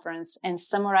this conference and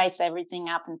summarize everything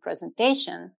up in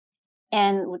presentation,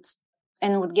 and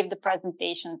would give the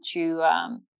presentation to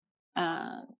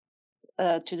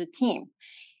the team.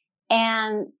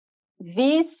 And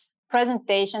this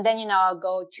presentation, then, I'll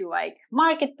go to like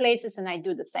marketplaces and I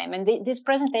do the same. And this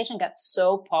presentation got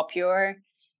so popular,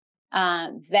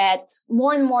 that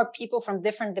more and more people from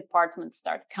different departments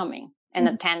start coming and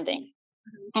attending.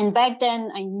 And back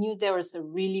then I knew there was a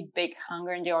really big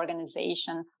hunger in the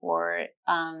organization for,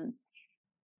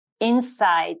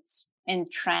 insights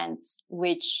and trends,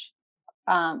 which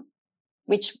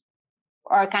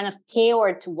are kind of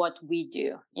tailored to what we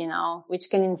do, which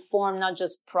can inform not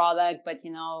just product, but,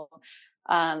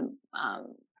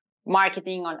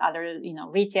 marketing or other,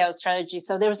 retail strategy.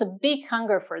 So there was a big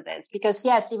hunger for this because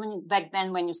yes, even back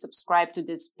then when you subscribe to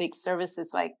these big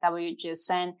services like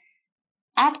WGSN,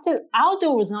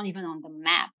 outdoor was not even on the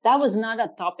map. That was not a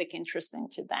topic interesting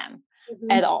to them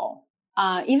at all.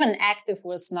 Even active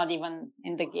was not even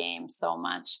in the game so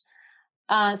much.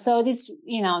 So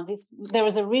there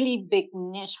was a really big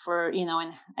niche for,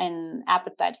 and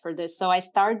appetite for this. So I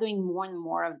started doing more and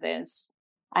more of this.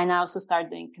 And I also started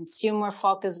doing consumer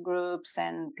focus groups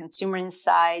and consumer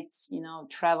insights,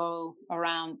 travel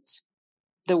around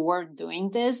the world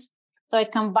doing this. So I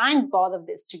combined both of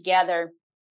this together.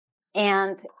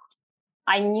 And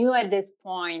I knew at this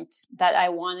point that I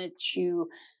wanted to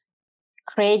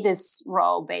create this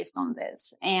role based on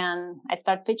this. And I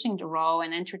started pitching the role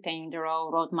and entertaining the role,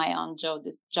 wrote my own job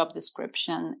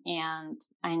description, and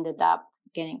I ended up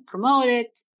getting promoted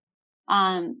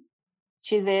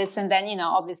to this. And then,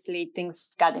 obviously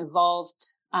things got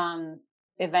involved.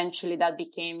 Eventually that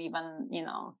became even,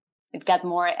 it got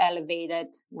more elevated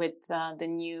with the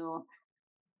new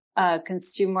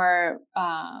consumer,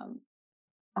 oh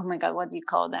my God, what do you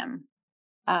call them?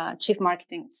 Chief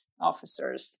marketing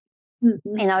officers.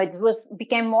 Mm-hmm. It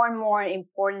became more and more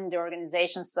important in the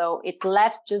organization. So it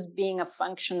left just being a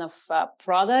function of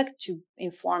product to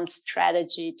inform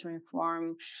strategy, to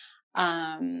inform,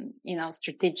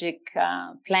 strategic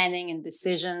planning and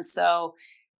decisions. So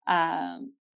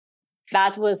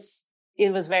it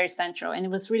was very central, and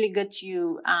it was really good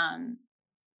to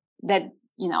that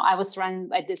I was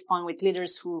surrounded at this point with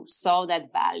leaders who saw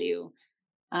that value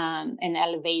and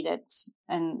elevated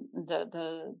and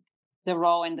the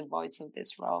role and the voice of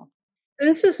this role.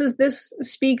 This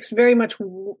speaks very much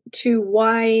to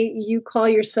why you call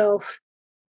yourself,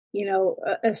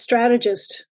 a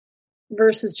strategist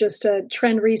versus just a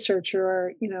trend researcher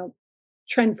or,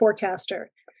 trend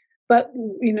forecaster. But,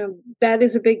 that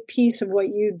is a big piece of what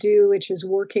you do, which is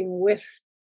working with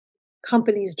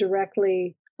companies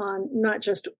directly on not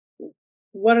just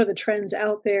what are the trends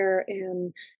out there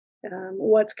and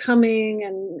what's coming,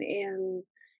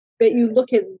 but you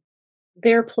look at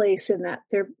their place in that,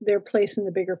 their place in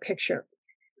the bigger picture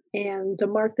and the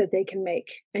mark that they can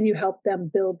make, and you help them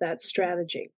build that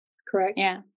strategy, correct?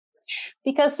 Yeah.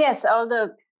 Because yes,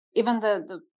 even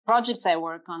the projects I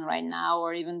work on right now,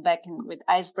 or even back with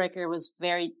Icebreaker, was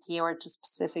very tailored to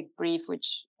specific brief,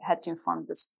 which had to inform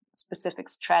this specific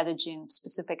strategy and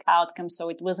specific outcomes. So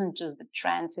it wasn't just the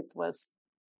trends. It was,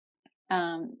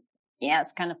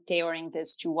 it's kind of tailoring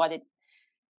this to what it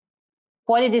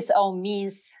this all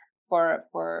means for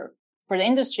the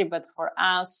industry, but for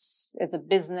us as a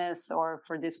business or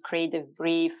for this creative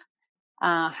brief,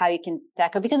 how you can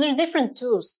tackle, because there are different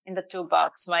tools in the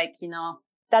toolbox. Like,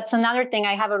 that's another thing.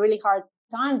 I have a really hard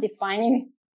time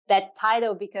defining that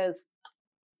title because,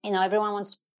 everyone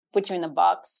wants to put you in a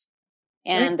box,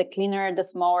 and the cleaner, the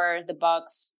smaller the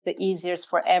box, the easier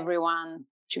for everyone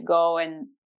to go and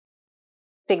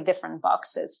pick different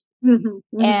boxes.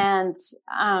 Mm-hmm. And,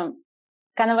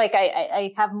 kind of like I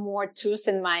have more tools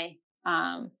in my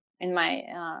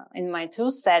tool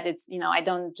set. It's, I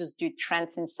don't just do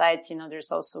trends insights.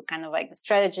 There's also kind of like the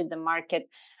strategy, the market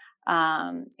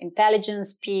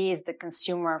intelligence piece, the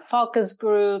consumer focus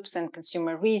groups and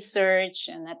consumer research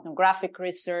and ethnographic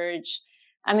research.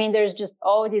 I mean, there's just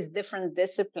all these different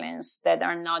disciplines that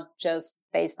are not just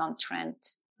based on trend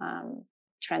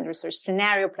research,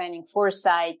 scenario planning,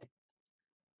 foresight.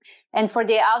 And for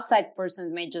the outside person,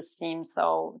 it may just seem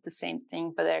so the same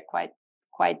thing, but they're quite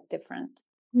different.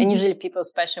 Mm-hmm. And usually people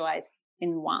specialize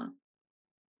in one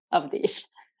of these.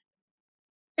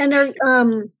 And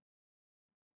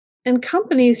and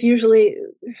companies usually,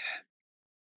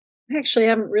 I actually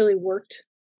haven't really worked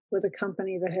with a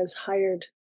company that has hired,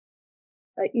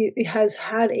 has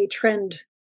had a trend,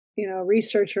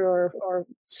 researcher or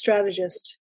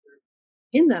strategist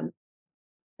in them.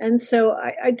 And so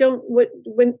I don't,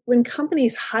 when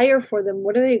companies hire for them,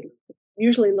 what are they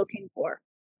usually looking for?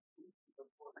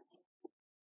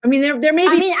 I mean, there may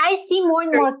be. I see more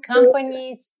and more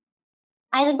companies.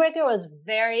 Icebreaker was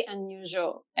very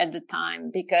unusual at the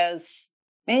time because,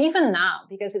 and even now,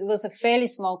 because it was a fairly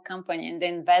small company and they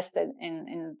invested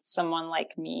in someone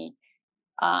like me,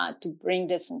 to bring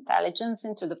this intelligence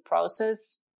into the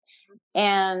process.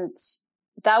 And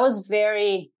that was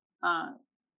very,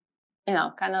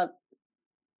 kind of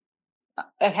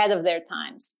ahead of their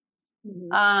times.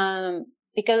 Mm-hmm.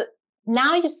 Because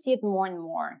now you see it more and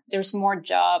more. There's more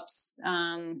jobs,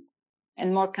 and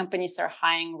more companies are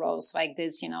hiring roles like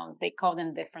this. They call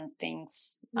them different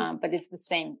things, but it's the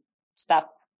same stuff.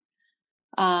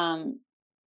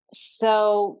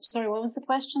 So, sorry, what was the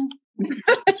question?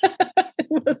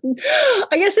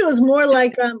 I guess it was more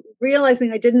like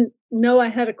realizing I didn't know I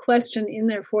had a question in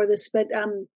there for this, but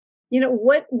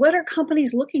what are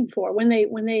companies looking for when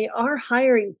they are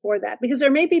hiring for that? Because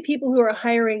there may be people who are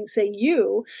hiring, say,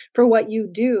 you for what you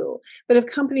do, but if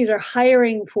companies are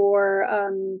hiring for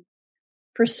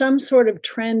some sort of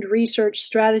trend research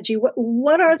strategy,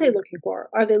 what are they looking for?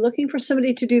 Are they looking for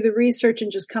somebody to do the research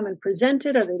and just come and present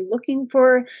it? Are they looking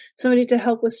for somebody to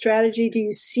help with strategy?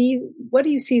 What do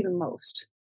you see the most?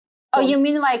 Oh, you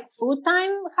mean like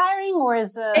full-time hiring, or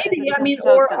is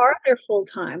or are they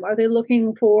full-time? Are they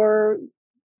looking for,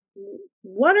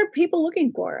 what are people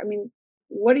looking for? I mean,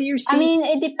 what are you seeing? I mean,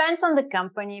 it depends on the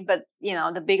company, but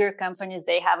the bigger companies,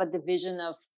 they have a division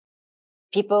of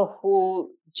people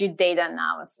who do data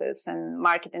analysis and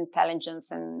market intelligence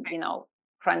and,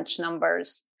 crunch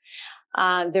numbers.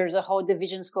 There's a whole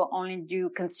division who only do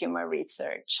consumer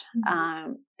research.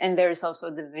 Mm-hmm. And there's also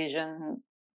a division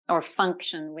or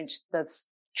function which does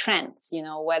trends,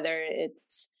 whether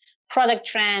it's product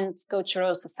trends,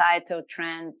 cultural, societal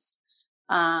trends.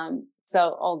 So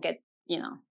all get,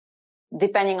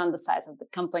 depending on the size of the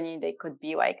company, they could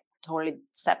be like totally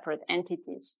separate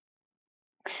entities.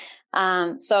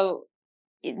 So,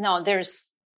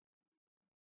 there's,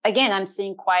 again, I'm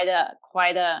seeing quite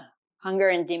a hunger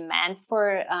and demand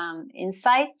for,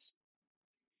 insights.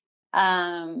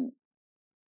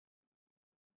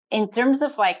 In terms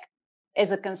of like,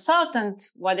 as a consultant,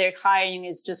 what they're hiring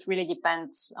is just really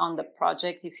depends on the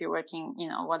project. If you're working,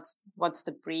 what's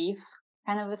the brief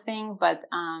kind of a thing. But,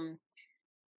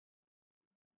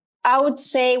 I would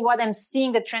say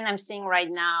the trend I'm seeing right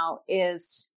now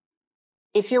is,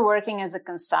 if you're working as a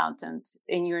consultant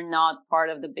and you're not part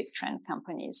of the big trend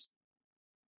companies,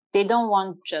 they don't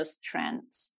want just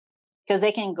trends because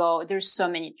they can go, there's so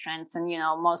many trends and,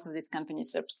 most of these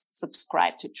companies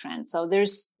subscribe to trends. So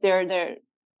they're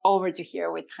over to here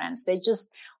with trends. They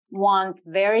just want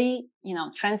very,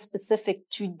 trend specific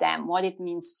to them, what it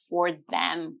means for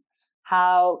them,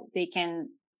 how they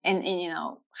can, and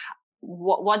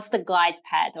what's the glide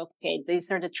path? Okay, these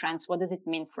are the trends. What does it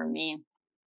mean for me?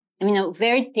 I mean, a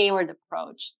very tailored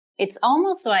approach. It's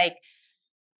almost like,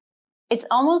 and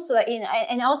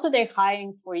also they're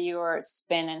hiring for your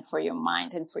spin and for your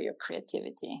mind and for your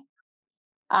creativity.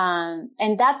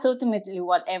 And that's ultimately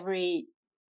what every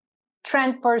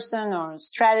trend person or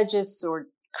strategist or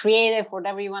creative,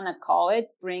 whatever you want to call it,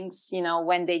 brings,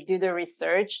 when they do the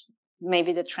research.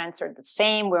 Maybe the trends are the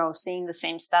same. We're all seeing the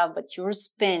same stuff, but your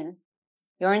spin,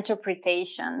 your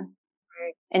interpretation,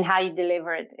 and how you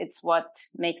deliver it, it's what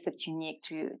makes it unique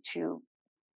to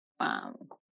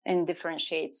and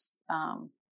differentiates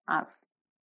us.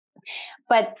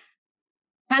 But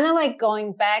kind of like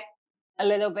going back a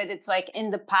little bit, it's like in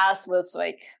the past was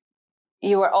like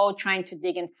you were all trying to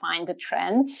dig and find the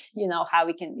trends, how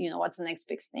we can, what's the next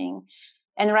big thing.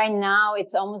 And right now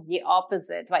it's almost the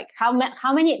opposite. Like how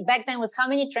many back then was how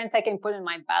many trends I can put in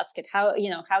my basket? How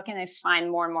can I find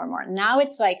more and more and more? Now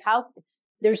it's like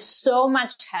there's so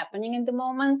much happening in the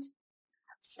moment,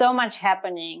 so much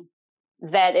happening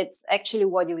that it's actually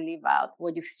what you leave out,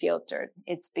 what you filtered.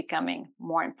 It's becoming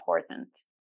more important.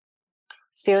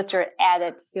 Filter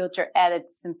added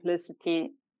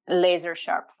simplicity, laser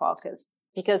sharp focused.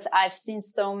 Because I've seen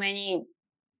so many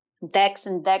decks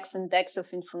and decks and decks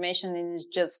of information, and it's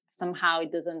just somehow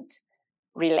it doesn't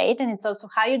relate. And it's also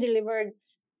how you deliver.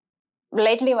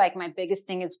 Lately, like my biggest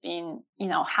thing has been,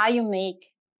 how you make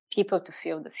people to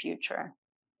feel the future.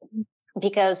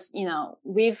 Because,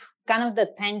 we've kind of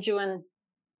the pendulum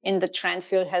in the trend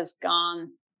field has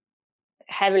gone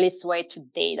heavily swayed to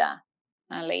data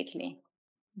lately,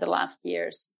 the last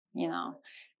years, it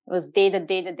was data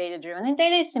driven, and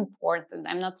data is important.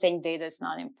 I'm not saying data is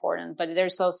not important, but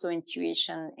there's also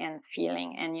intuition and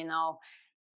feeling. And,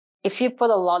 if you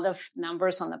put a lot of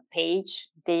numbers on a page,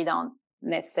 they don't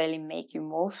necessarily make you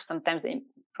move. Sometimes they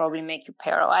probably make you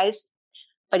paralyzed,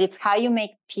 but it's how you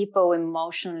make people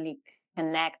emotionally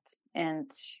connect and,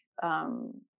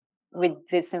 with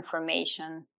this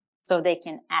information so they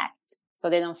can act, so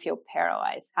they don't feel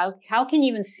paralyzed. How can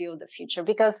you even feel the future?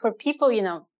 Because for people,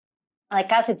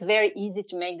 like us, it's very easy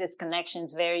to make this connection.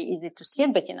 It's very easy to see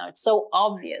it, but it's so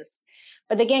obvious.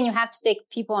 But again, you have to take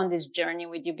people on this journey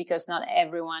with you because not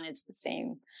everyone is the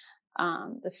same,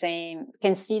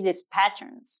 can see these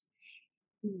patterns.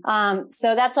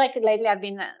 So that's like lately I've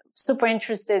been super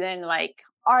interested in like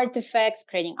artifacts,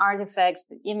 creating artifacts,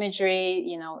 the imagery,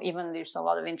 even there's a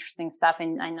lot of interesting stuff.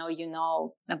 And I know,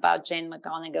 about Jane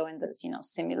McGonigal and this,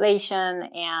 simulation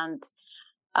and,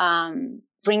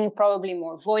 bringing probably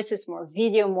more voices, more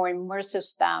video, more immersive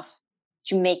stuff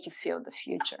to make you feel the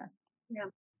future. Yeah.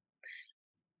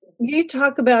 You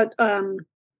talk about,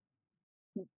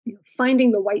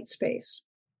 finding the white space.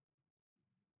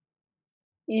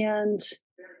 And,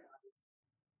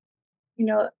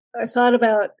 I thought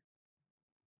about,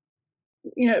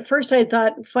 at first I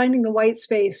thought finding the white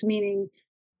space, meaning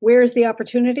where's the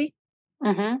opportunity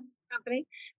company.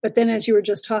 But then as you were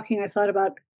just talking, I thought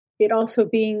about it also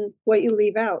being what you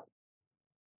leave out.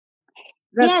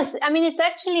 Yes. I mean, it's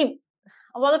actually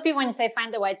a lot of people, when you say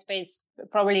find the white space,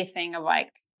 probably think of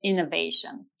like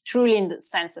innovation, truly in the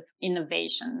sense of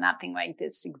innovation. Nothing like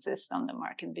this exists on the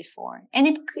market before. And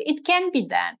it can be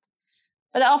that,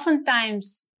 but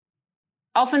oftentimes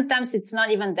it's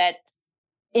not even that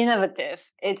innovative.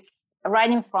 It's right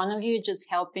in front of you,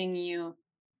 just helping you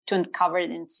to uncover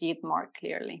it and see it more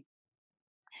clearly.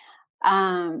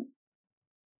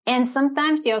 And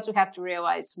sometimes you also have to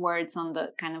realize where it's on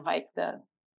the kind of like the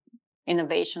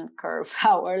innovation curve,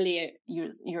 how early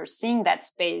you're seeing that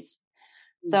space.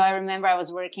 So I remember I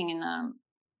was working in a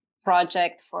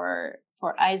project for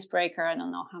Icebreaker. I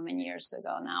don't know how many years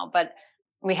ago now, but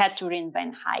we had to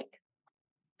reinvent Hike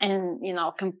and,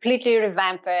 completely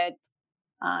revamp it.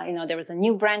 There was a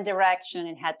new brand direction.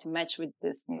 It had to match with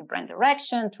this new brand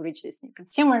direction to reach these new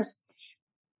consumers.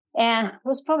 And it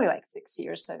was probably like 6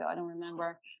 years ago. I don't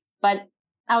remember, but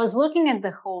I was looking at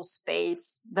the whole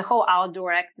space, the whole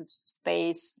outdoor active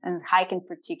space and Hike in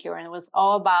particular. And it was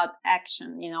all about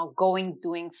action, going,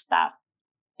 doing stuff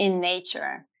in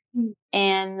nature. Mm.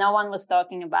 And no one was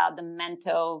talking about the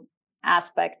mental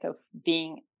aspect of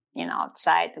being,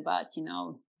 outside, about,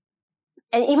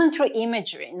 and even through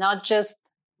imagery, not just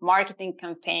marketing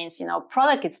campaigns,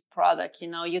 product is product,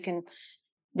 you can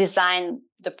design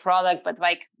the product, but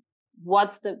like,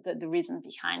 what's the reason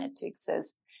behind it to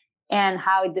exist and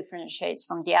how it differentiates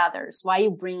from the others? Why are you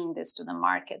bringing this to the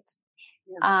market?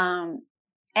 Yeah.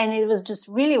 And it was just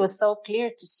really was so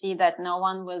clear to see that no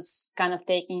one was kind of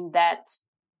taking that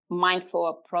mindful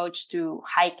approach to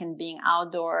Hike and being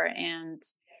outdoor. And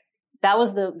that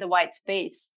was the white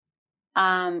space.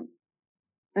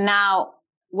 Now,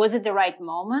 was it the right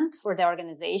moment for the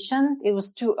organization? It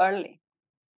was too early.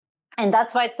 And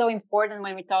that's why it's so important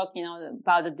when we talk,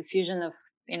 about the diffusion of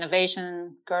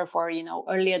innovation curve for,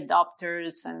 early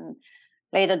adopters and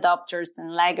late adopters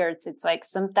and laggards. It's like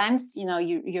sometimes,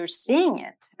 you're seeing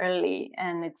it early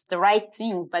and it's the right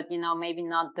thing, but, maybe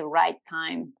not the right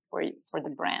time for the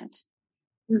brand.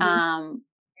 Mm-hmm.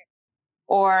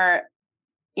 Or,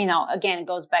 again, it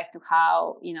goes back to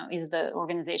how, is the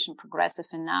organization progressive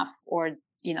enough or,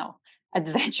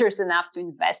 adventurous enough to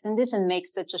invest in this and make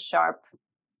such a sharp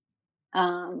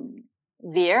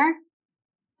veer?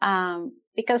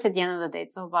 Because at the end of the day,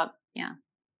 it's all about,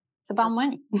 it's about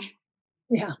money.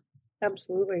 Yeah,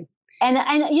 absolutely. And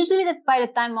usually that by the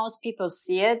time most people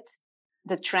see it,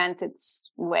 the trend,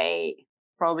 it's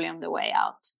probably on the way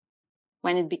out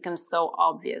when it becomes so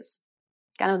obvious.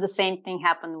 Kind of the same thing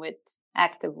happened with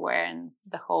activewear and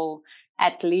the whole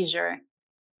athleisure.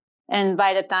 And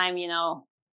by the time, you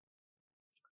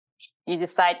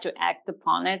decide to act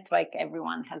upon it, like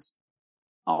everyone has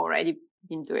already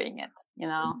been doing it,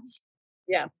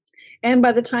 Yeah. And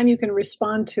by the time you can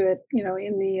respond to it,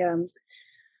 in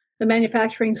the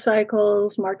manufacturing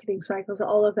cycles, marketing cycles,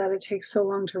 all of that, it takes so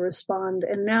long to respond.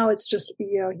 And now it's just,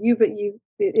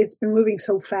 it's been moving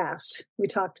so fast. We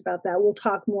talked about that. We'll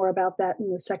talk more about that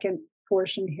in the second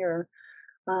portion here,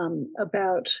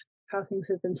 about how things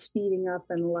have been speeding up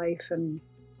in life and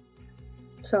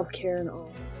self-care and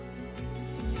all.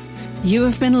 You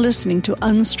have been listening to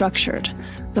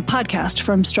UnStruktured, the podcast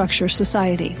from Structure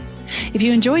Society. If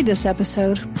you enjoyed this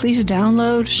episode, please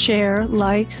download, share,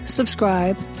 like,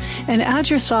 subscribe, and add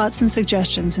your thoughts and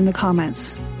suggestions in the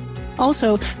comments.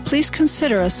 Also, please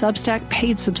consider a Substack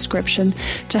paid subscription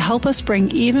to help us bring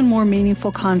even more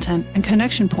meaningful content and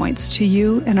connection points to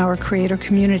you and our creator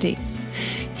community.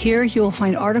 Here you will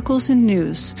find articles and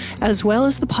news, as well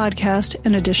as the podcast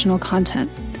and additional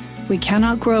content. We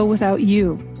cannot grow without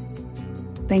you.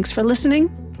 Thanks for listening,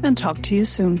 and talk to you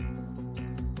soon.